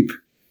and sleep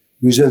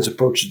resents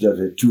approaches that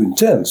are too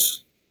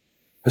intense.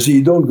 And so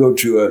you don't go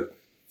to a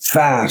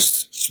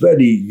fast,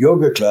 sweaty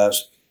yoga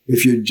class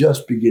if you're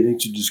just beginning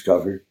to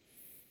discover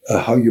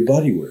how your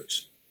body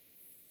works.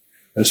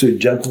 And so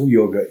gentle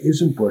yoga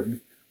is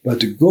important, but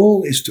the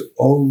goal is to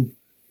own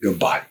your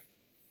body,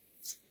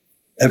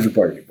 every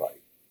part of your body.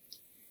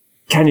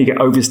 Can you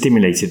get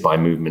overstimulated by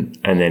movement?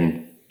 And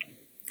then,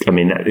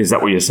 is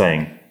that what you're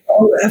saying?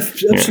 Oh,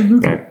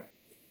 absolutely. Yeah, okay.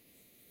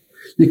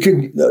 You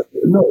can,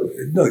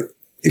 no.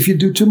 If you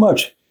do too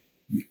much,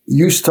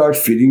 you start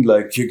feeling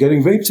like you're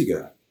getting raped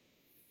again.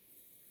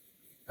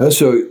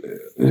 So,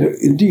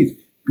 indeed,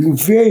 being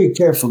very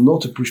careful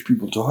not to push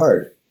people too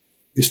hard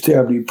is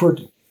terribly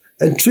important.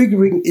 And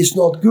triggering is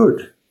not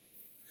good.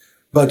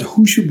 But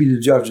who should be the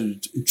judge of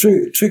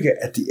the trigger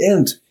at the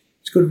end?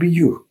 It's going to be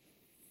you.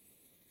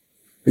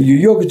 And your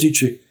yoga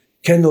teacher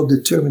cannot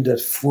determine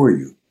that for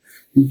you.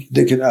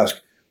 They can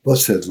ask,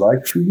 what's that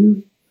like for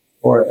you?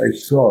 Or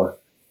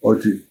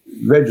to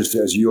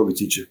register as a yoga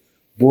teacher,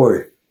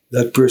 boy,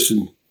 that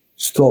person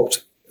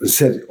stopped and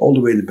sat all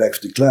the way in the back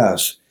of the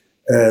class,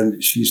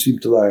 and she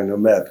seemed to lie on her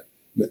mat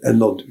and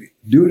not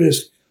do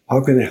this.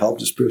 How can I help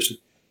this person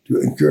to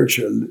encourage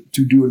her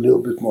to do a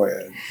little bit more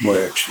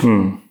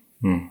action?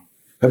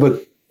 But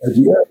at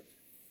the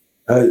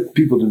end,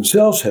 people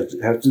themselves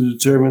have to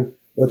determine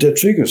what their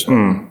triggers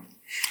are.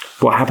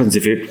 What happens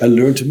if it? And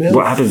learn to manage.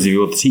 What happens if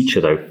you're the teacher,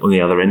 though, on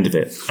the other end of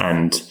it,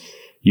 and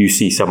you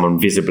see someone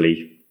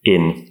visibly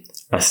in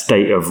a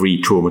state of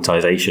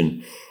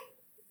re-traumatization?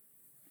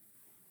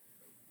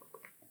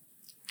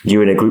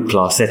 You're in a group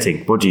class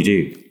setting. What do you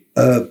do?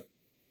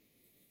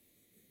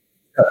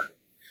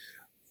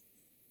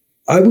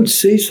 I would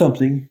say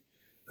something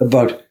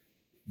about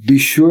be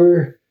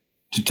sure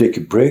to take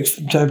a break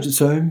from time to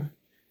time.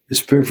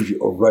 It's perfectly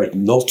all right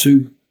not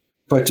to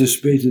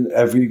participate in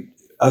every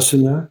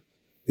asana.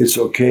 It's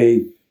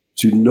okay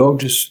to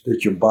notice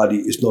that your body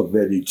is not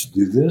ready to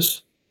do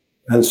this.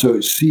 And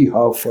so see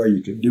how far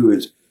you can do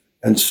it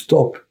and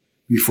stop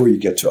before you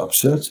get too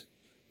upset.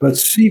 But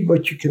see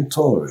what you can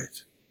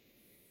tolerate.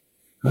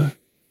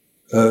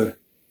 But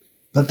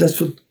that's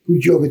what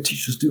good yoga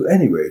teachers do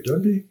anyway,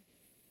 don't they?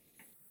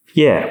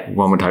 Yeah,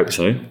 one would hope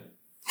so.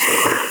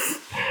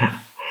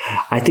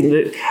 I think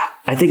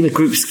the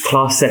group's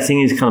class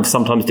setting is kind of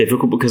sometimes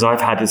difficult because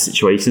I've had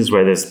situations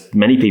where there's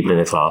many people in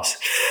the class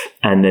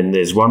and then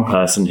there's one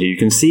person who you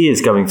can see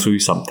is going through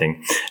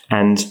something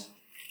and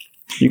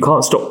you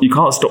can't stop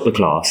the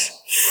class.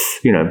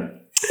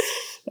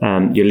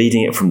 You're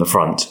leading it from the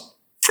front.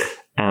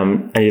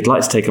 And you'd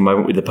like to take a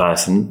moment with the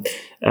person,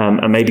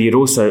 and maybe you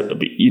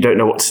don't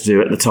know what to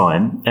do at the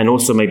time, and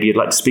also maybe you'd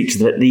like to speak to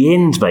them at the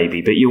end,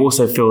 maybe, but you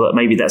also feel that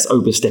maybe that's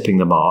overstepping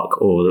the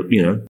mark, or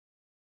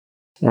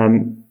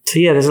So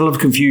yeah, there's a lot of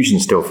confusion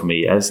still for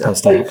me as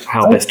to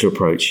how best to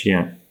approach.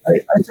 Yeah, I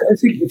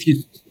think if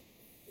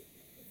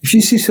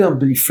you see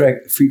somebody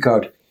freak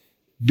out,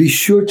 be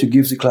sure to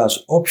give the class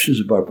options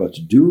about what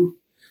to do,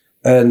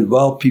 and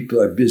while people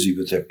are busy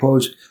with their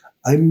pose,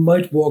 I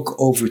might walk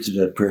over to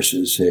that person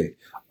and say,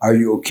 "Are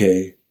you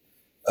okay?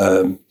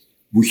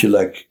 Would you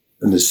like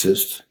an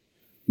assist?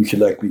 Would you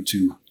like me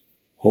to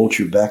hold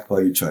you back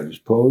while you try this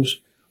pose?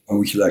 Or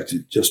would you like to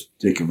just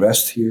take a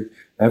rest here?"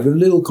 Have a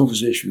little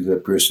conversation with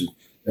that person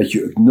that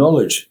you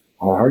acknowledge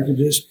how hard it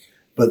is,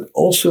 but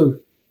also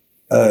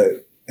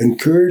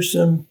encourage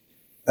them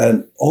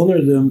and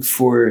honor them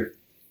for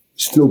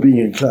still being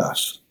in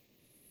class.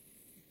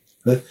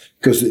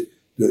 Because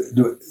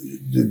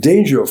the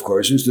danger, of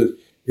course, is that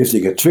if they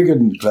get triggered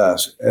in the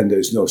class and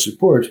there's no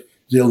support,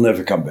 they'll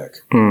never come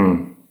back.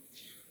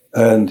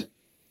 And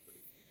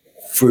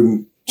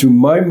to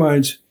my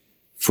mind,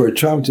 for a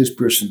traumatized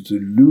person to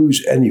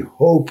lose any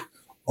hope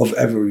of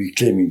ever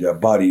reclaiming their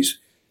bodies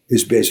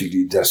is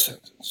basically death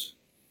sentence.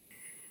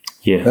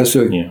 Yeah. And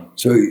so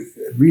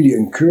really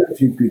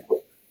encouraging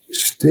people to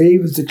stay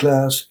with the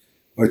class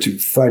or to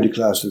find a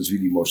class that's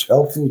really most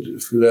helpful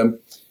for them.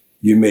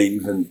 You may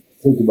even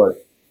think about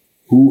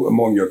who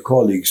among your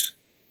colleagues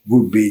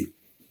would be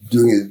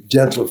doing a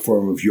gentler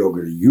form of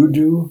yoga than you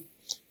do,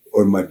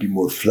 or might be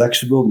more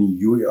flexible than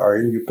you are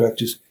in your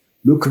practice.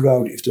 Look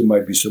around if there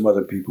might be some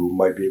other people who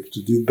might be able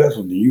to do better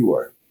than you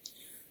are.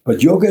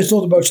 But yoga is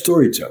not about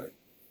storytelling.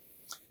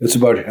 It's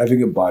about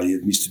having a body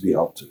that needs to be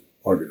helped to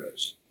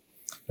organize.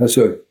 And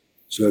so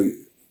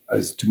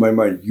to my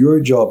mind, your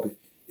job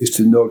is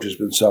to notice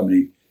when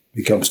somebody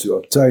becomes too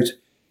uptight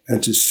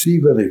and to see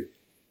whether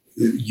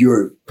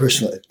your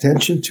personal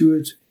attention to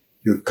it,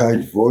 your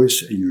kind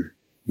voice and your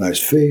nice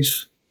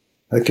face,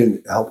 that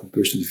can help a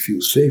person to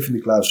feel safe in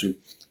the classroom,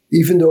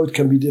 even though it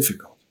can be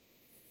difficult.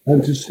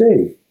 And to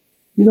say,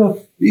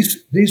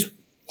 these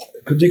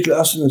particular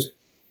asanas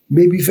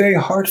may be very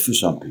hard for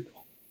some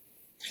people.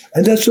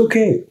 And that's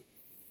okay.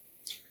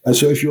 And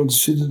so if you want to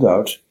sit it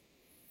out,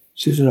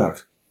 sit it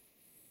out.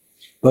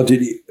 But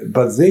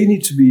they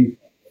need to be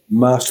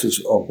masters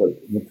of what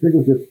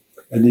triggers it,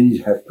 and they need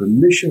to have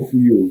permission for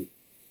you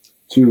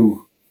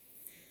to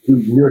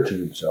nurture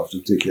themselves,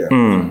 to take care of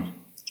themselves.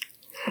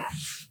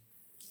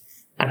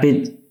 I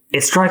mean,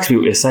 it strikes me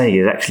what you're saying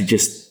is actually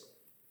just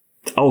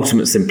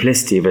ultimate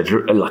simplicity of a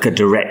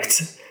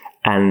direct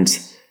and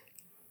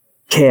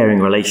caring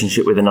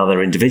relationship with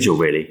another individual,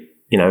 really,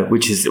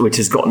 which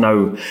has got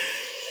no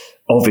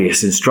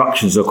obvious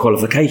instructions or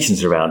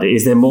qualifications around it.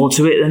 Is there more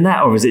to it than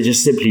that, or is it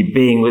just simply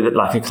being with it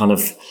like a kind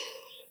of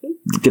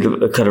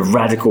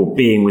radical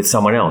being with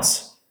someone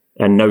else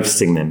and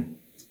noticing them?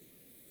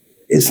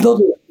 It's not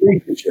a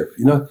relationship,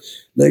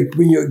 like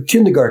when you're a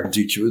kindergarten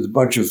teacher with a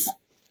bunch of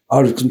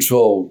out of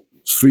control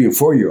 3 and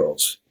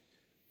 4-year-olds.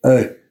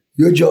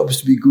 Your job is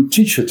to be a good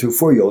teacher to a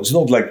 4-year-old. It's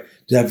not like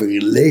to have a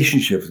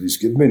relationship with these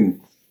kids. I mean,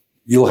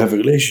 you'll have a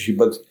relationship,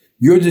 but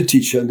you're the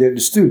teacher and they're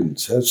the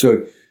students.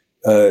 So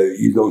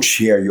you don't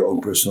share your own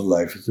personal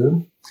life with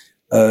them.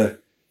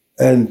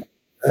 And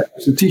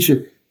as a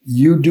teacher,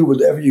 you do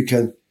whatever you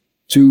can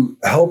to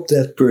help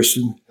that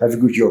person have a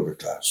good yoga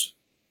class.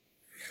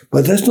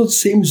 But that's not the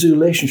same as a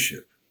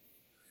relationship.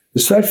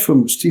 Aside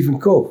from Stephen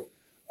Cope,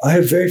 I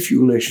have very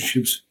few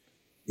relationships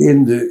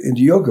in the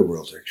yoga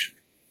world, actually.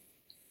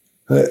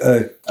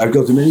 I've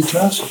got many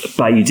classes.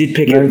 But you did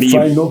pick up. I'm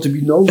trying not to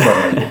be known by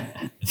them.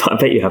 I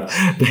bet you have.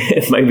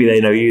 Maybe they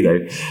know you,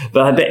 though.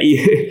 But I bet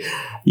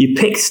you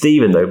picked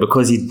Stephen, though,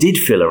 because you did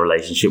feel a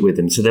relationship with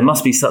him. So there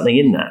must be something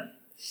in that.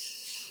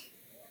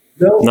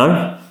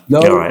 No? No.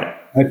 All right.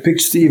 I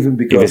picked Stephen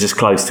because... He was just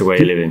close to where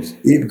you're living.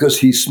 Because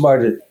he's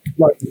smart as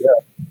hell.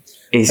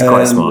 He's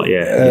quite smart,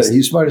 yeah.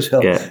 He's smart as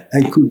hell. Yeah.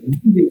 And could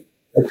really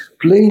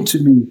explain to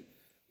me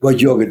what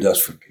yoga does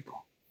for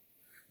people.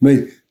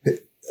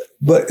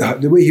 But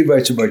the way he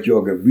writes about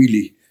yoga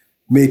really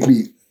gave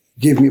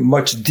me a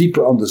much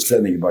deeper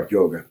understanding about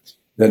yoga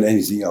than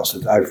anything else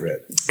that I've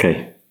read.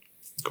 Okay.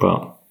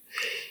 Well.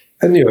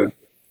 And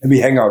we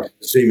hang out at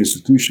the same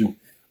institution.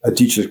 I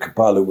teach at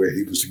Kapala, where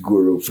he was a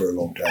guru for a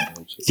long time.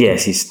 Also.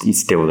 Yes, he's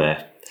still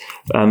there.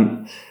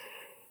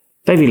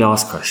 Maybe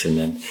last question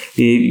then.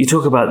 You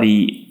talk about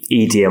the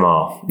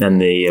EDMR and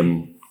the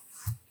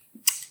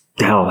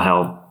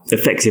how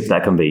effective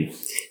that can be.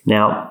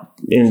 Now,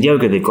 in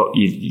yoga, they've got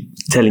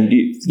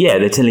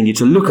they're telling you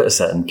to look at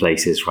certain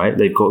places, right?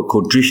 They've got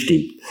called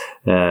drishti,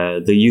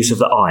 the use of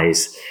the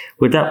eyes.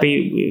 Would that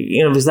be,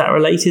 is that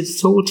related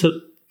at all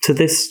to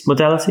this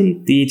modality,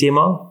 the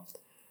EDMR?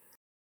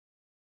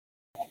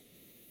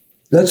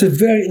 That's a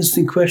very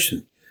interesting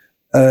question.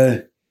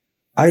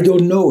 I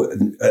don't know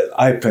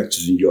eye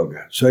practice in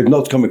yoga, so I've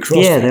not come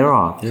across. Yeah, there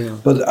are. Yeah.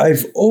 But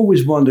I've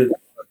always wondered.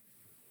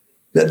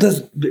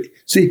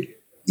 See,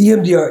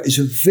 EMDR is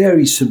a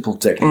very simple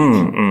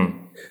technique,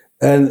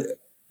 and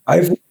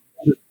I've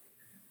wondered,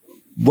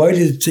 why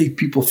did it take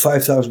people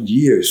 5,000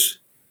 years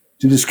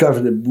to discover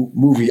the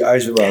movie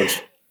Eyes Are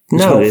Out?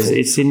 No,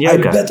 it's in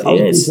yoga. I bet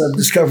other people have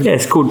discovered. Yeah,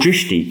 it's called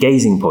drishti,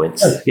 gazing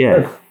points.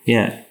 Yeah.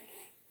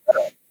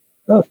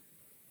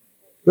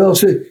 Well,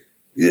 see,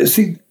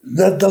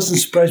 that doesn't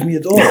surprise me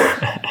at all.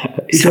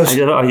 Because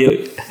you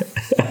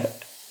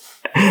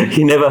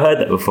never heard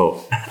that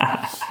before.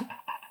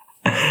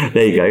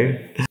 There you go.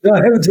 No,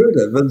 I haven't heard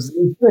that,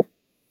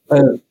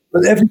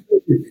 but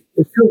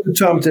it feels to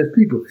traumatized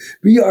people.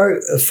 We are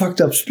a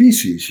fucked up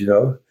species,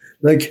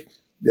 Like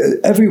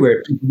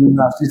everywhere, people do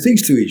nasty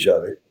things to each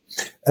other,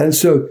 and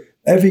so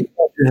every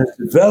culture has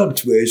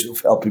developed ways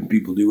of helping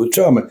people deal with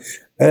trauma.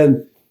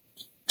 And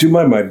to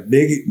my mind,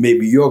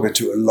 maybe yoga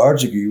to a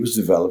large degree was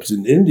developed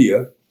in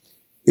India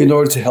in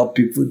order to help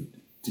people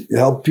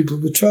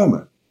with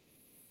trauma.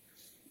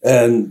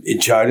 And in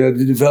China,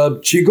 they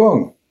developed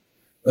Qigong.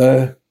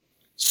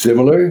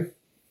 Similar,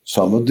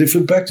 somewhat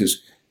different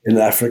practice. In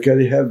Africa,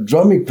 they have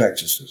drumming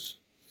practices.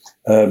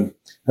 And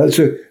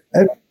so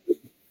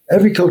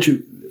every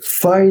culture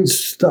finds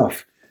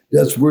stuff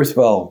that's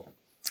worthwhile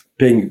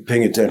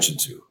paying attention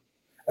to.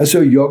 And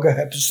so yoga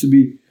happens to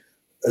be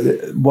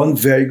one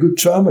very good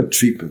trauma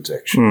treatment,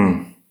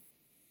 actually.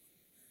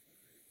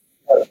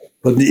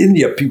 But in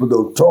India, people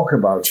don't talk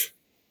about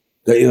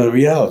the inner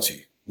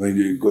reality. When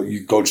you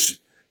go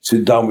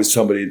sit down with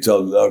somebody and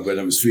tell them, oh, when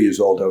I was 3 years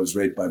old, I was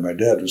raped by my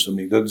dad or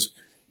something. That's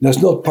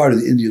not part of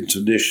the Indian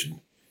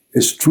tradition.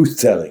 It's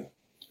truth-telling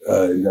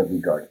in that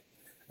regard.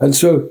 And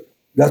so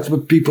that's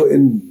what people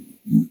in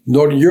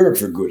Northern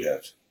Europe are good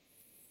at.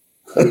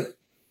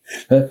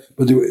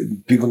 But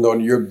people in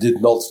Northern Europe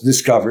did not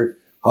discover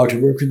how to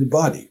work with the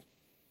body.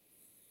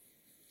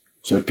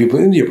 So people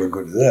in India were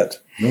good at that.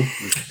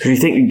 Do you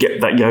think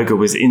that yoga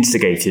was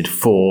instigated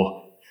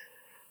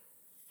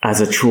as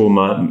a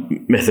trauma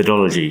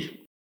methodology?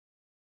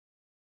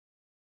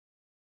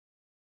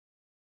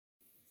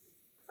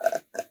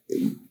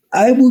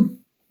 I would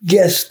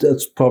guess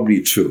that's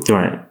probably true.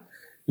 Right.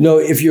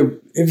 If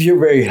you're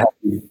very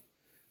happy,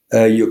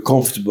 you're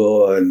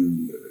comfortable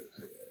and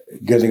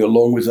getting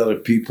along with other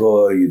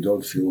people, you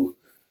don't feel...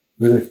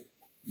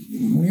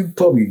 You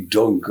probably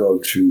don't go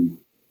to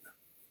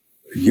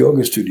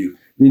yoga studio. I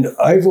mean,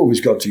 I've always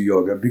got to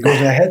yoga because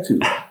I had to,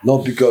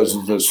 not because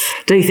it was.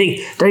 Don't you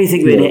think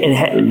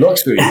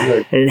luxury?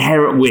 An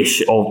inherent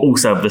wish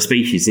of the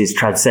species is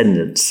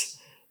transcendence,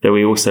 that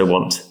we also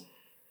want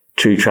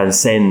to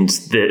transcend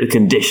the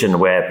condition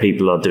where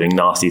people are doing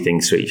nasty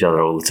things to each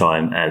other all the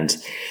time, and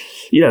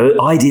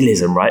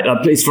idealism, right?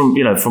 It's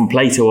from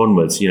Plato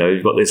onwards.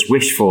 You've got this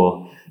wish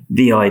for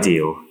the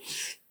ideal.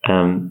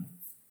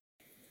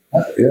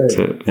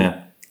 So,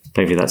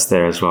 maybe that's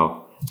there as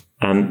well.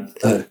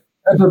 The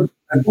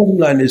bottom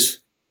line is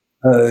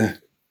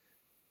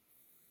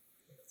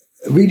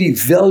really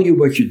value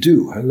what you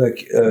do.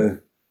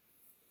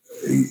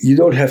 You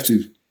don't have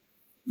to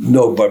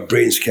know about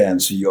brain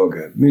scans and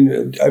yoga. I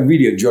mean, I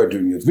really enjoyed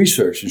doing the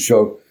research I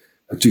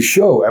wanted to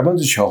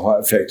show how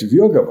effective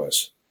yoga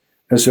was.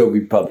 And so we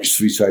published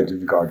 3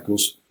 scientific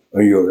articles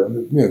on yoga.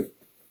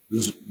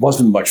 This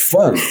wasn't much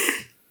fun.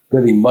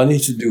 Getting money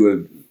to do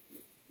a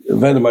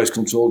randomized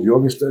controlled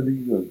yoga study.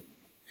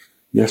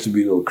 You have to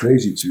be a little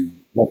crazy to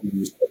not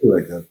do a study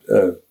like that.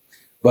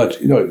 But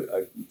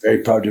I'm very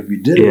proud that we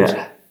did it,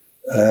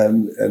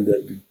 and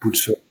that we put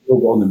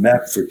yoga on the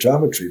map for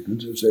trauma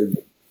treatment. And say,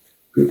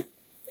 good,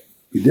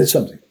 we did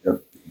something. Yeah.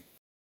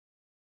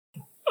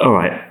 All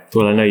right.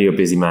 Well, I know you're a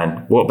busy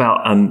man. What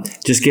about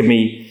just give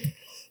me?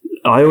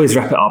 I always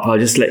wrap it up.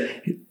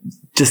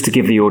 just to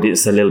give the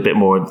audience a little bit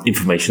more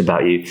information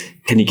about you,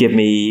 can you give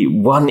me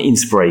one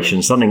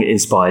inspiration, something that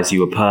inspires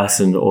you, a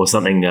person or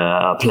something,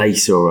 a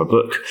place or a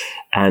book,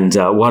 and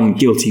one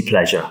guilty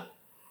pleasure?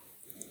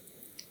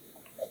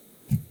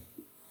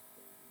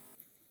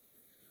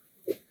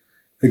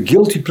 A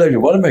guilty pleasure.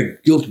 One of my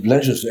guilty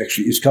pleasures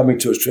actually is coming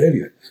to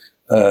Australia.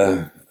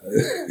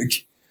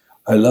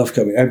 I love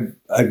coming.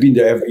 I've been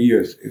there every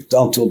year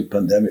until the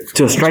pandemic.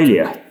 To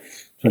Australia?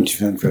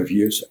 25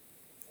 years.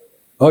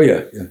 Oh,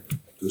 yeah.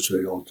 To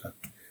Australia all the time.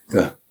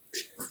 Yeah.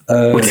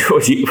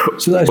 What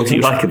do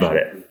you like about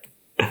it?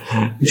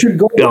 You should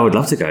go. I would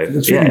love to go.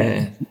 It's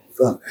really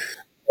fun.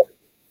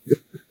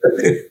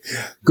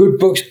 Good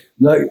books.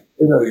 Like,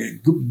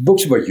 good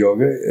books about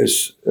yoga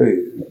is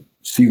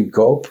Stephen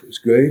Cope is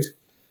great.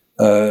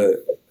 Another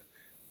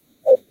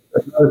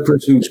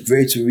person who's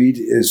great to read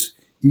is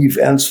Eve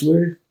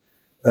Ensler,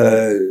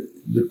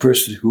 the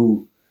person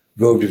who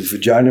wrote the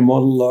Vagina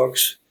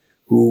Monologues,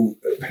 who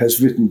has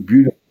written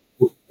beautiful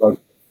books about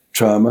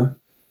trauma.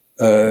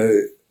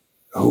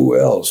 Who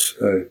else?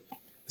 I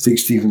think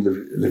Stephen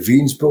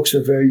Levine's books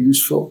are very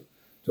useful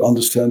to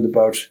understand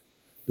about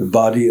the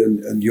body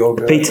and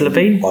yoga. Peter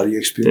Levine? Body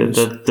experience.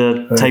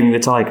 The Taming the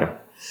Tiger.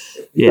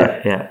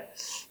 Yeah,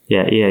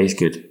 he's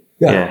good.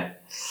 Yeah.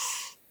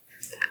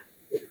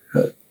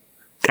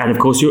 And of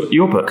course,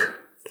 your book.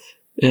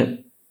 Yeah.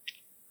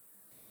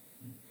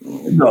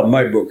 Not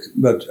my book,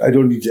 but I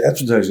don't need to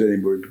advertise it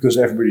anymore because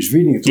everybody's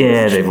reading it.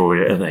 Yeah, they've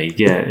already.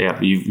 Yeah.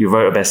 You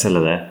wrote a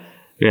bestseller there.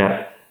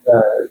 Yeah.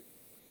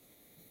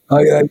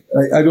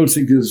 I don't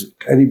think there's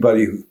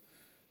anybody who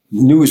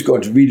new is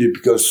going to read it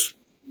because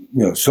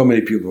so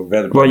many people have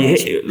read it. Well,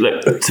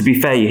 look, to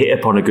be fair, you hit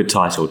upon a good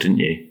title, didn't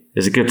you?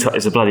 It's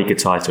a bloody good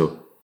title.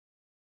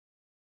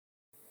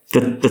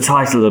 The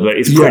title of the book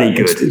is pretty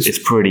good. It's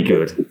pretty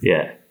good.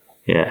 Yeah.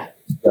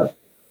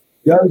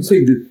 I would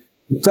say that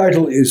the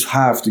title is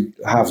half the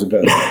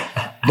battle,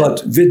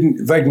 but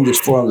writing this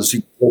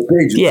 464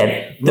 pages.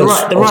 Yeah, the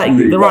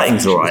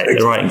writing's all right.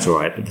 The writing's all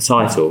right, but the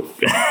title.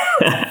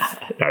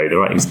 No, the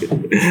writing's good.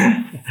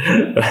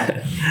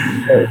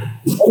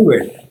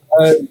 Anyway,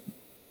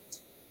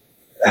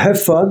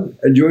 have fun,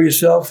 enjoy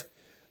yourself.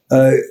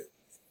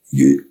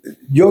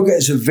 Yoga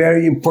is a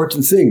very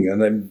important thing,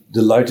 and I'm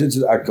delighted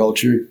that our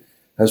culture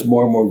has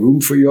more and more room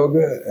for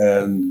yoga,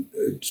 and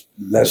it's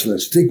less and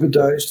less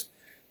stigmatized.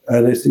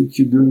 And I think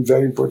you're doing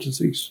very important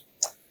things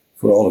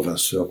for all of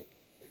us. So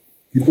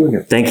keep doing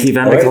it. Thank you,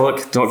 Van der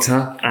Kolk,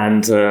 Doctor.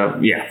 And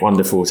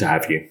wonderful to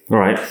have you. All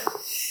right.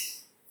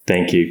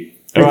 Thank you.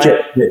 All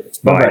right.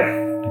 Bye-bye.